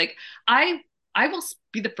speak. Like I will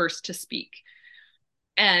be the first to speak.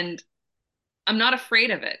 And I'm not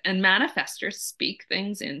afraid of it. And manifestors speak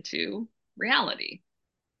things into reality.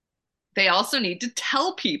 They also need to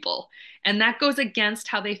tell people. And that goes against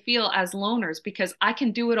how they feel as loners because I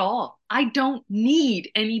can do it all. I don't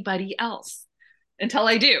need anybody else until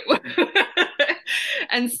I do.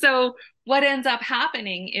 And so what ends up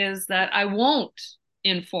happening is that I won't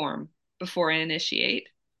inform before I initiate.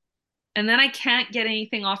 And then I can't get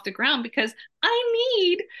anything off the ground because I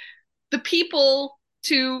need the people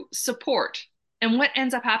to support. And what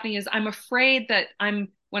ends up happening is I'm afraid that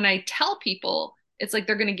when I tell people, it's like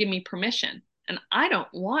they're going to give me permission. And I don't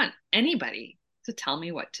want anybody to tell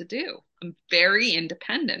me what to do. I'm very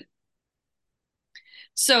independent.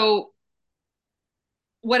 So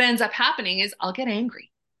what ends up happening is I'll get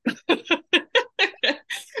angry,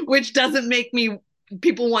 which doesn't make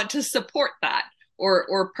people want to support that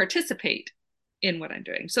or participate in what I'm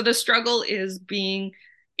doing. So the struggle is being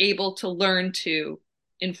able to learn to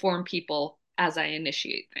inform people as I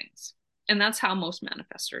initiate things. And that's how most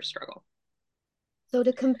manifestors struggle. So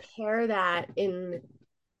to compare that in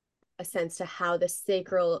a sense to how the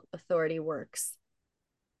sacral authority works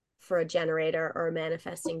for a generator or a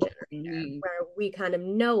manifesting generator, where we kind of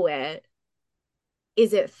know it,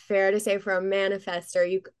 is it fair to say for a manifester,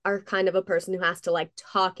 you are kind of a person who has to like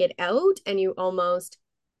talk it out and you almost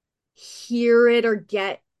hear it or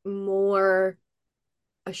get more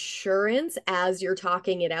assurance as you're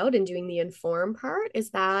talking it out and doing the inform part?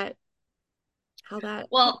 Is that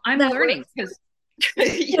well, I'm that learning works? because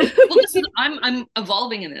well, I'm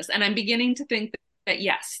evolving in this and I'm beginning to think that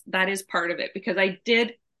yes, that is part of it because I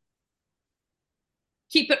did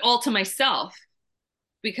keep it all to myself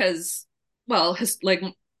because, well, like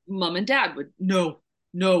mom and dad would no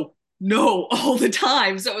all the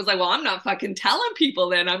time. So it was like, well, I'm not fucking telling people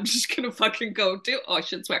then. I'm just going to fucking go do, oh, I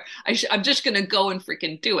should swear. I'm just going to go and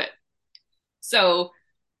freaking do it. So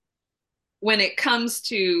when it comes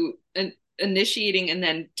to initiating and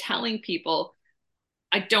then telling people,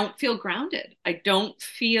 I don't feel grounded. I don't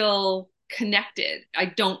feel connected. I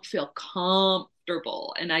don't feel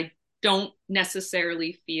comfortable. And I don't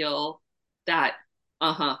necessarily feel that,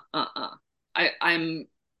 I'm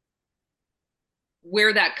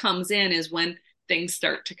where that comes in is when things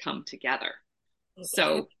start to come together. Okay.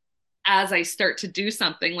 So as I start to do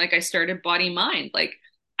something, like I started Body Mind, like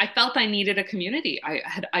I felt I needed a community. I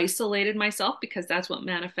had isolated myself because that's what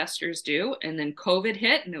manifestors do. And then COVID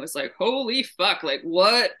hit and it was like, holy fuck, like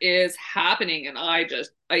what is happening? And I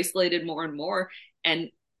just isolated more and more and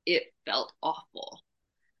it felt awful.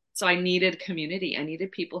 So I needed community. I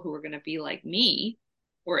needed people who were going to be like me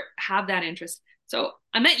or have that interest. So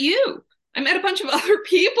I met you. I met a bunch of other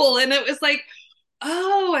people and it was like,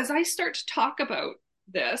 oh, as I start to talk about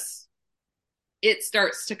this, it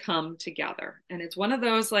starts to come together. And it's one of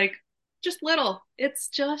those like, just little, it's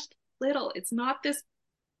just little. It's not this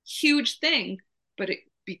huge thing, but it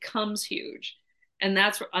becomes huge. And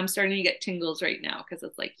that's where I'm starting to get tingles right now because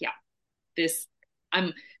it's like, yeah,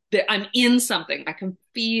 I'm in something. I can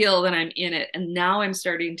feel that I'm in it. And now I'm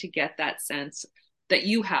starting to get that sense that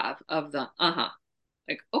you have of the,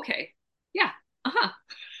 like, okay, yeah,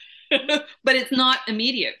 But it's not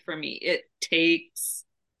immediate for me. It takes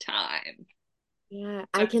time. Yeah,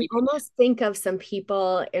 So I can almost think of some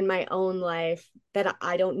people in my own life that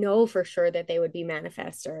I don't know for sure that they would be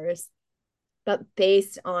manifestors, but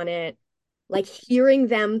based on it, like hearing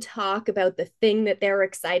them talk about the thing that they're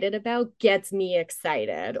excited about gets me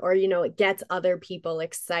excited, or, it gets other people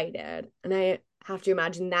excited. And I have to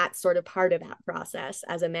imagine that's sort of part of that process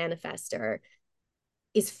as a manifester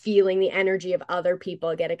is feeling the energy of other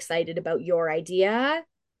people get excited about your idea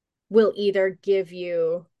will either give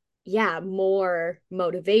you more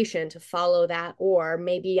motivation to follow that, or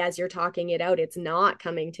maybe as you're talking it out it's not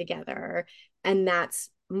coming together, and that's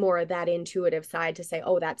more of that intuitive side to say,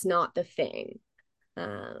 oh, that's not the thing.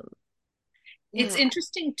 um it's yeah.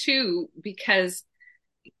 interesting too, because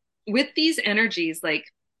with these energies, like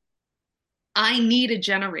I need a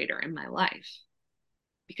generator in my life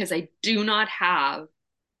because I do not have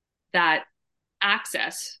that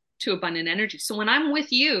access to abundant energy. So when I'm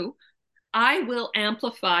with you, I will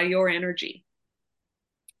amplify your energy.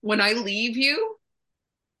 When I leave you,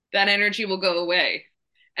 that energy will go away.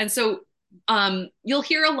 And so you'll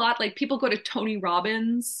hear a lot, like people go to Tony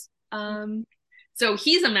Robbins. So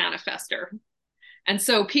he's a manifester. And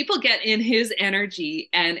so people get in his energy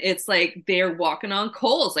and it's like they're walking on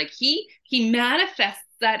coals. Like he manifests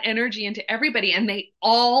that energy into everybody and they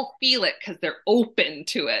all feel it because they're open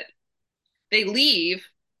to it. They leave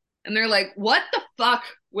and they're like, what the fuck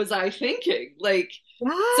was I thinking? Like,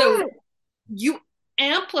 so Yeah. you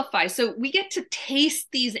amplify. So we get to taste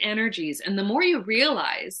these energies. And the more you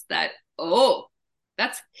realize that, oh,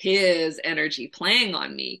 that's his energy playing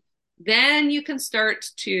on me, then you can start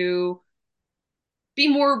to be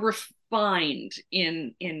more refined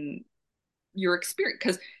in your experience.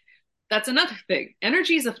 Because that's another thing.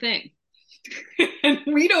 Energy is a thing. And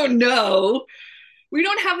we don't know. We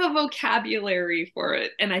don't have a vocabulary for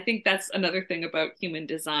it. And I think that's another thing about human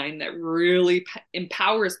design that really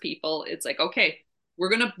empowers people. It's like, okay, we're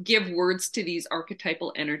going to give words to these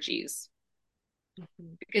archetypal energies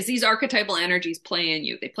because these archetypal energies play in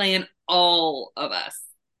you. They play in all of us.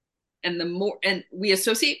 And the more, and we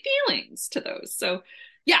associate feelings to those. So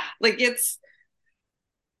yeah, like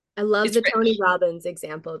I love it's the Tony rich. Robbins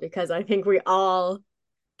example because I think we all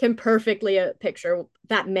can perfectly picture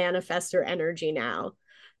that manifestor energy now.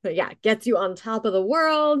 But yeah, gets you on top of the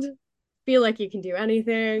world, feel like you can do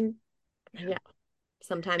anything. And yeah,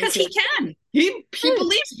 sometimes Because he can. He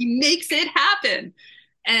believes he makes it happen.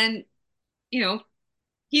 And you know,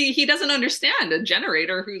 he doesn't understand a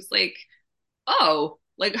generator who's like, oh,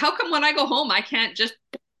 like how come when I go home I can't just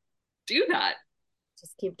do that?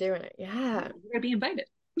 just keep doing it. Yeah. You're gonna be invited.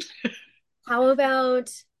 How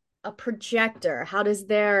about a projector? How does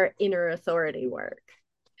their inner authority work?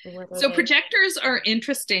 What are So they? projectors are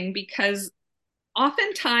interesting because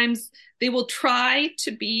oftentimes they will try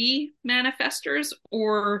to be manifestors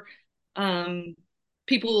or um,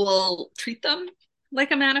 people will treat them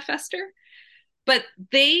like a manifester, but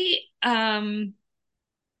they have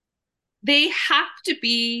to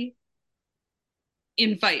be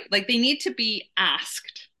like they need to be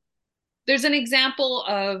asked. There's an example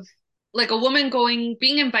of like a woman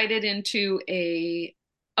being invited into a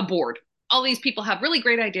board. All these people have really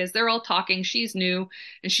great ideas. They're all talking. She's new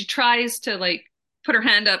and she tries to like put her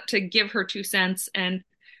hand up to give her 2 cents and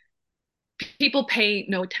people pay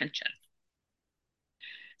no attention.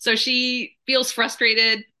 So she feels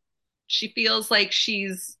frustrated. She feels like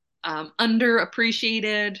she's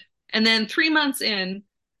underappreciated. And then 3 months in,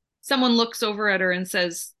 someone looks over at her and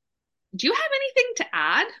says, do you have anything to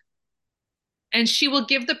add? And she will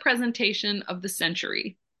give the presentation of the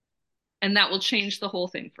century. And that will change the whole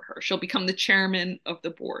thing for her. She'll become the chairman of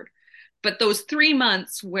the board. But those 3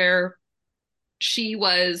 months where she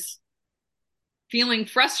was she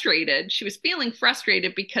was feeling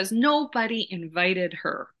frustrated because nobody invited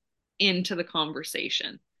her into the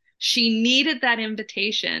conversation. She needed that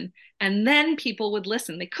invitation, and then people would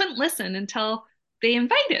listen. They couldn't listen until they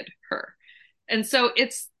invited her. And so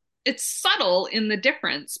it's subtle in the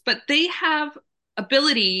difference, but they have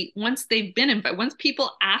ability once they've been invited, once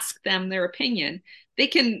people ask them their opinion, they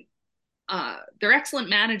can they're excellent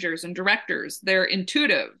managers and directors. They're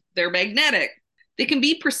intuitive, they're magnetic. They can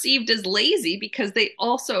be perceived as lazy because they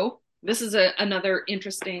also, this is another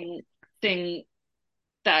interesting thing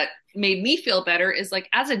that made me feel better is like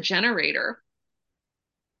as a generator,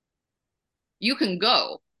 you can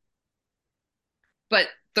go, but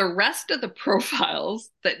the rest of the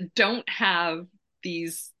profiles that don't have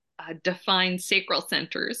these defined sacral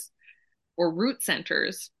centers or root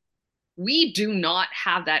centers, we do not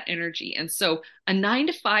have that energy. And so a 9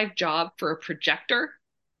 to 5 job for a projector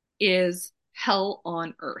is hell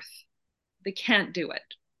on earth. They can't do it.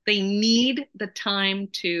 They need the time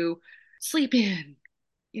to sleep in,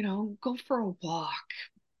 go for a walk,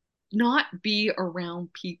 not be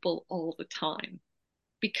around people all the time,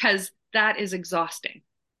 because that is exhausting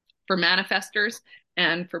for manifestors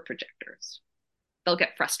and for projectors. They'll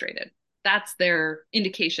get frustrated. That's their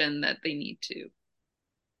indication that they need to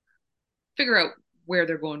figure out where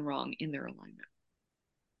they're going wrong in their alignment.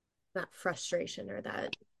 That frustration or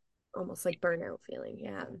that almost like burnout feeling.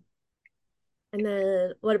 Yeah. And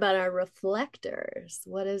then what about our reflectors?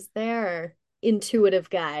 What is their intuitive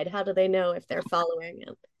guide? How do they know if they're following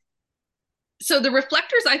it? So the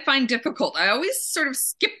reflectors I find difficult. I always sort of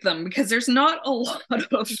skip them because there's not a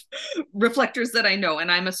lot of reflectors that I know.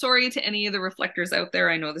 And I'm sorry to any of the reflectors out there.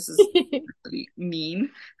 I know this is really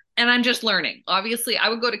mean. And I'm just learning. Obviously, I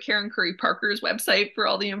would go to Karen Curry Parker's website for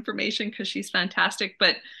all the information because she's fantastic.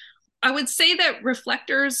 But I would say that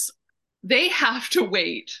reflectors, they have to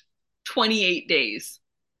wait 28 days.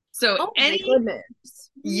 So my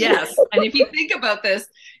goodness. Yes. And if you think about this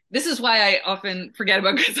is why I often forget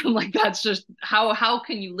about it, because I'm like, that's just how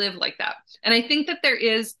can you live like that? And I think that there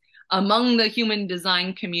is, among the human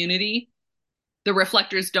design community, the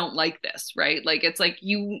reflectors don't like this, right? Like it's like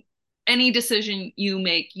any decision you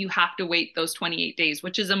make, you have to wait those 28 days,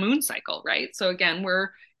 which is a moon cycle, right? So again, we're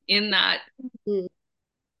in that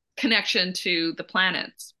connection to the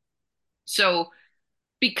planets. So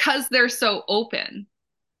because they're so open,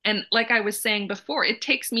 and like I was saying before, it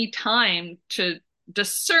takes me time to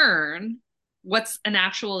discern what's an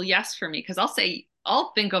actual yes for me. Because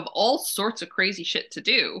I'll think of all sorts of crazy shit to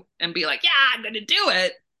do and be like, yeah, I'm going to do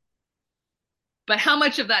it. But how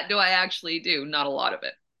much of that do I actually do? Not a lot of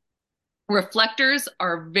it. Reflectors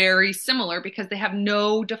are very similar because they have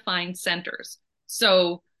no defined centers.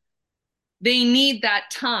 So they need that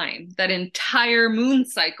time, that entire moon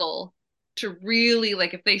cycle, to really,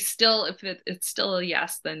 like, if it's still a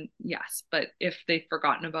yes, then yes. But if they've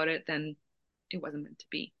forgotten about it, then it wasn't meant to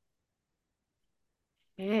be.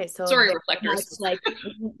 Okay, so sorry, reflectors.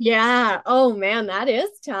 Yeah. Oh man, that is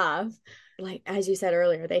tough. Like as you said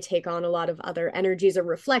earlier, they take on a lot of other energies or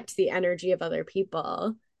reflect the energy of other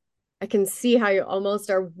people. I can see how you almost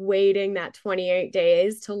are waiting that 28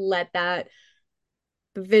 days to let that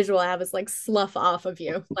visual I have is like slough off of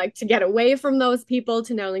you, like to get away from those people,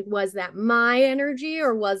 to know like, was that my energy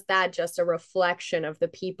or was that just a reflection of the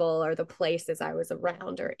people or the places I was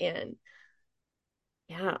around or in?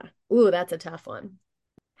 Yeah. Ooh, that's a tough one.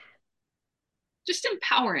 Just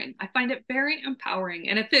empowering. I find it very empowering.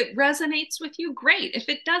 And if it resonates with you, great. If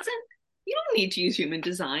it doesn't, you don't need to use human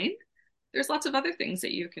design. There's lots of other things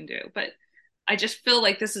that you can do. But I just feel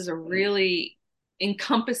like this is a really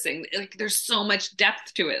encompassing, like there's so much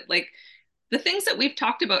depth to it. Like the things that we've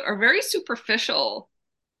talked about are very superficial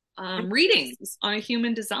readings on a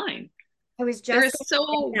human design. I was There just is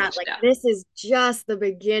so much like depth. this is just the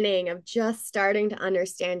beginning of just starting to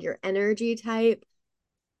understand your energy type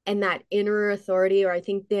and that inner authority, or I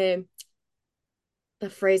think the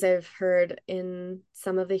phrase I've heard in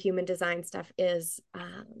some of the human design stuff is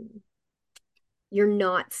you're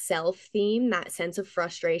not self-themed, that sense of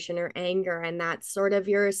frustration or anger, and that's sort of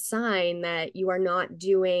your sign that you are not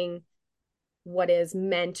doing what is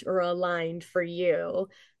meant or aligned for you,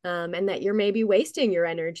 and that you're maybe wasting your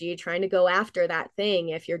energy trying to go after that thing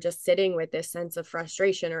if you're just sitting with this sense of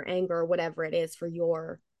frustration or anger or whatever it is for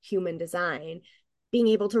your human design. Being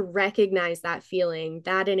able to recognize that feeling,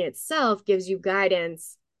 that in itself gives you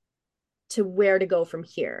guidance to where to go from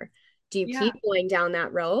here. Do you keep going down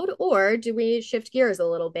that road, or do we shift gears a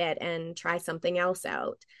little bit and try something else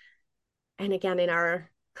out? And again, in our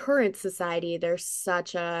current society, there's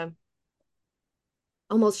such a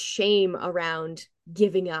almost shame around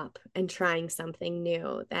giving up and trying something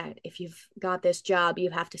new, that if you've got this job, you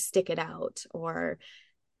have to stick it out, or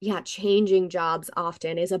changing jobs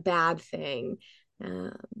often is a bad thing.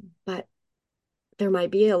 But there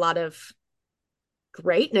might be a lot of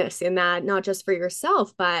greatness in that, not just for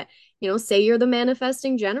yourself, but say you're the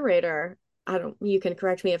manifesting generator. You can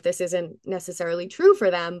correct me if this isn't necessarily true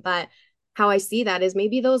for them, but how I see that is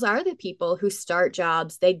maybe those are the people who start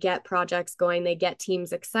jobs, they get projects going, they get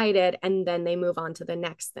teams excited, and then they move on to the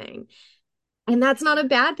next thing. And that's not a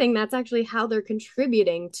bad thing. That's actually how they're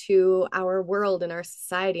contributing to our world and our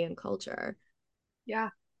society and culture. Yeah.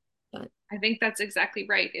 But I think that's exactly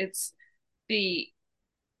right. It's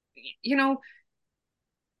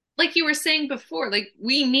like you were saying before, like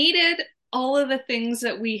we needed all of the things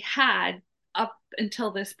that we had up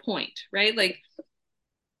until this point, right? Like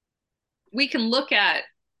we can look at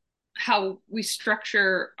how we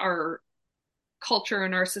structure our culture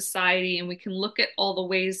and our society, and we can look at all the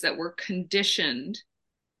ways that we're conditioned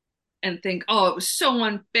and think, oh, it was so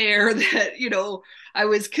unfair that, I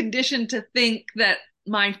was conditioned to think that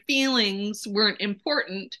my feelings weren't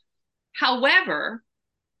important. However,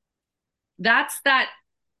 that's that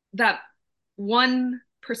one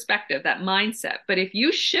perspective, that mindset. But if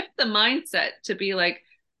you shift the mindset to be like,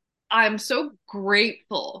 I'm so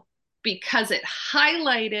grateful because it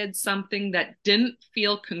highlighted something that didn't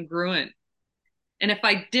feel congruent. And if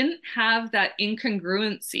I didn't have that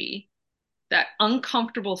incongruency, that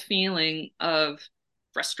uncomfortable feeling of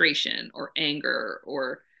frustration or anger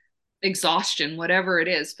or exhaustion, whatever it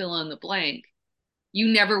is, fill in the blank, you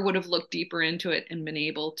never would have looked deeper into it and been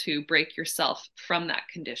able to break yourself from that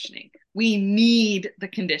conditioning. We need the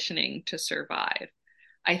conditioning to survive.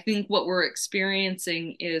 I think what we're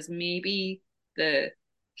experiencing is maybe the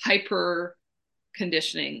hyper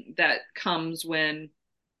conditioning that comes when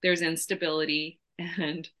there's instability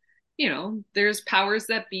and there's powers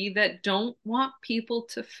that be that don't want people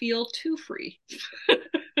to feel too free.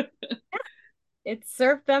 It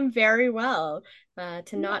served them very well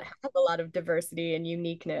to not have a lot of diversity and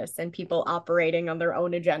uniqueness and people operating on their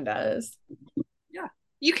own agendas. Yeah.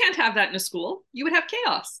 You can't have that in a school. You would have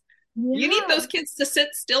chaos. Yeah. You need those kids to sit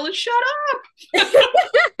still and shut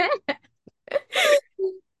up.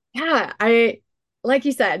 Yeah, like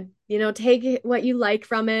you said, take what you like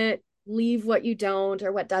from it, leave what you don't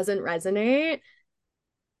or what doesn't resonate.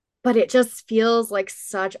 But it just feels like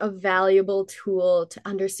such a valuable tool to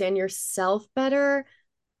understand yourself better,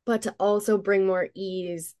 but to also bring more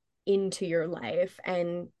ease into your life.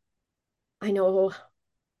 And I know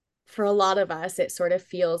for a lot of us, it sort of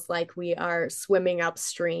feels like we are swimming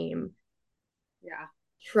upstream. Yeah.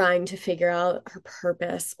 Trying to figure out our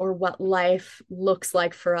purpose or what life looks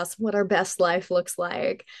like for us, what our best life looks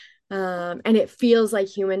like. And it feels like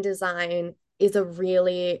human design is a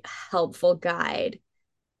really helpful guide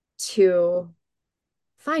to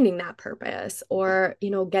finding that purpose or,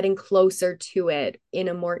 getting closer to it in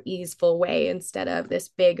a more easeful way instead of this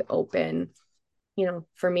big open,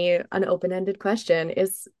 for me, an open-ended question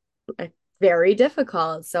is very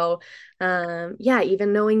difficult. So, yeah,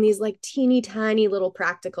 even knowing these like teeny tiny little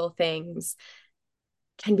practical things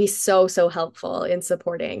can be so, so helpful in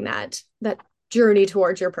supporting that journey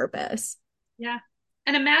towards your purpose. Yeah.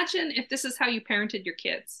 And imagine if this is how you parented your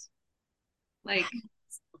kids. Like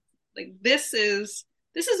this is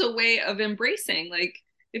a way of embracing. Like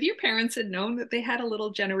if your parents had known that they had a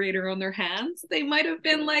little generator on their hands, they might have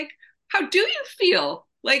been like, how do you feel?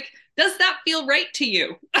 Like, does that feel right to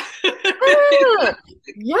you?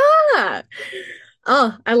 Yeah.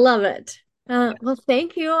 Oh, I love it. Well,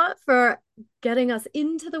 thank you for getting us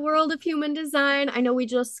into the world of human design. I know we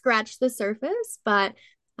just scratched the surface, but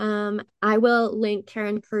I will link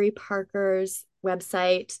Karen Curry Parker's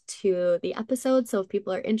website to the episode. So if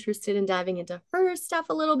people are interested in diving into her stuff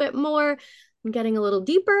a little bit more and getting a little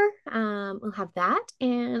deeper, we'll have that.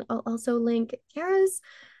 And I'll also link Kara's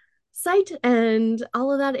site and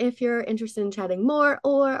all of that if you're interested in chatting more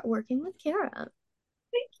or working with Kara.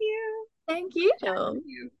 Thank you. Thank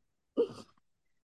you.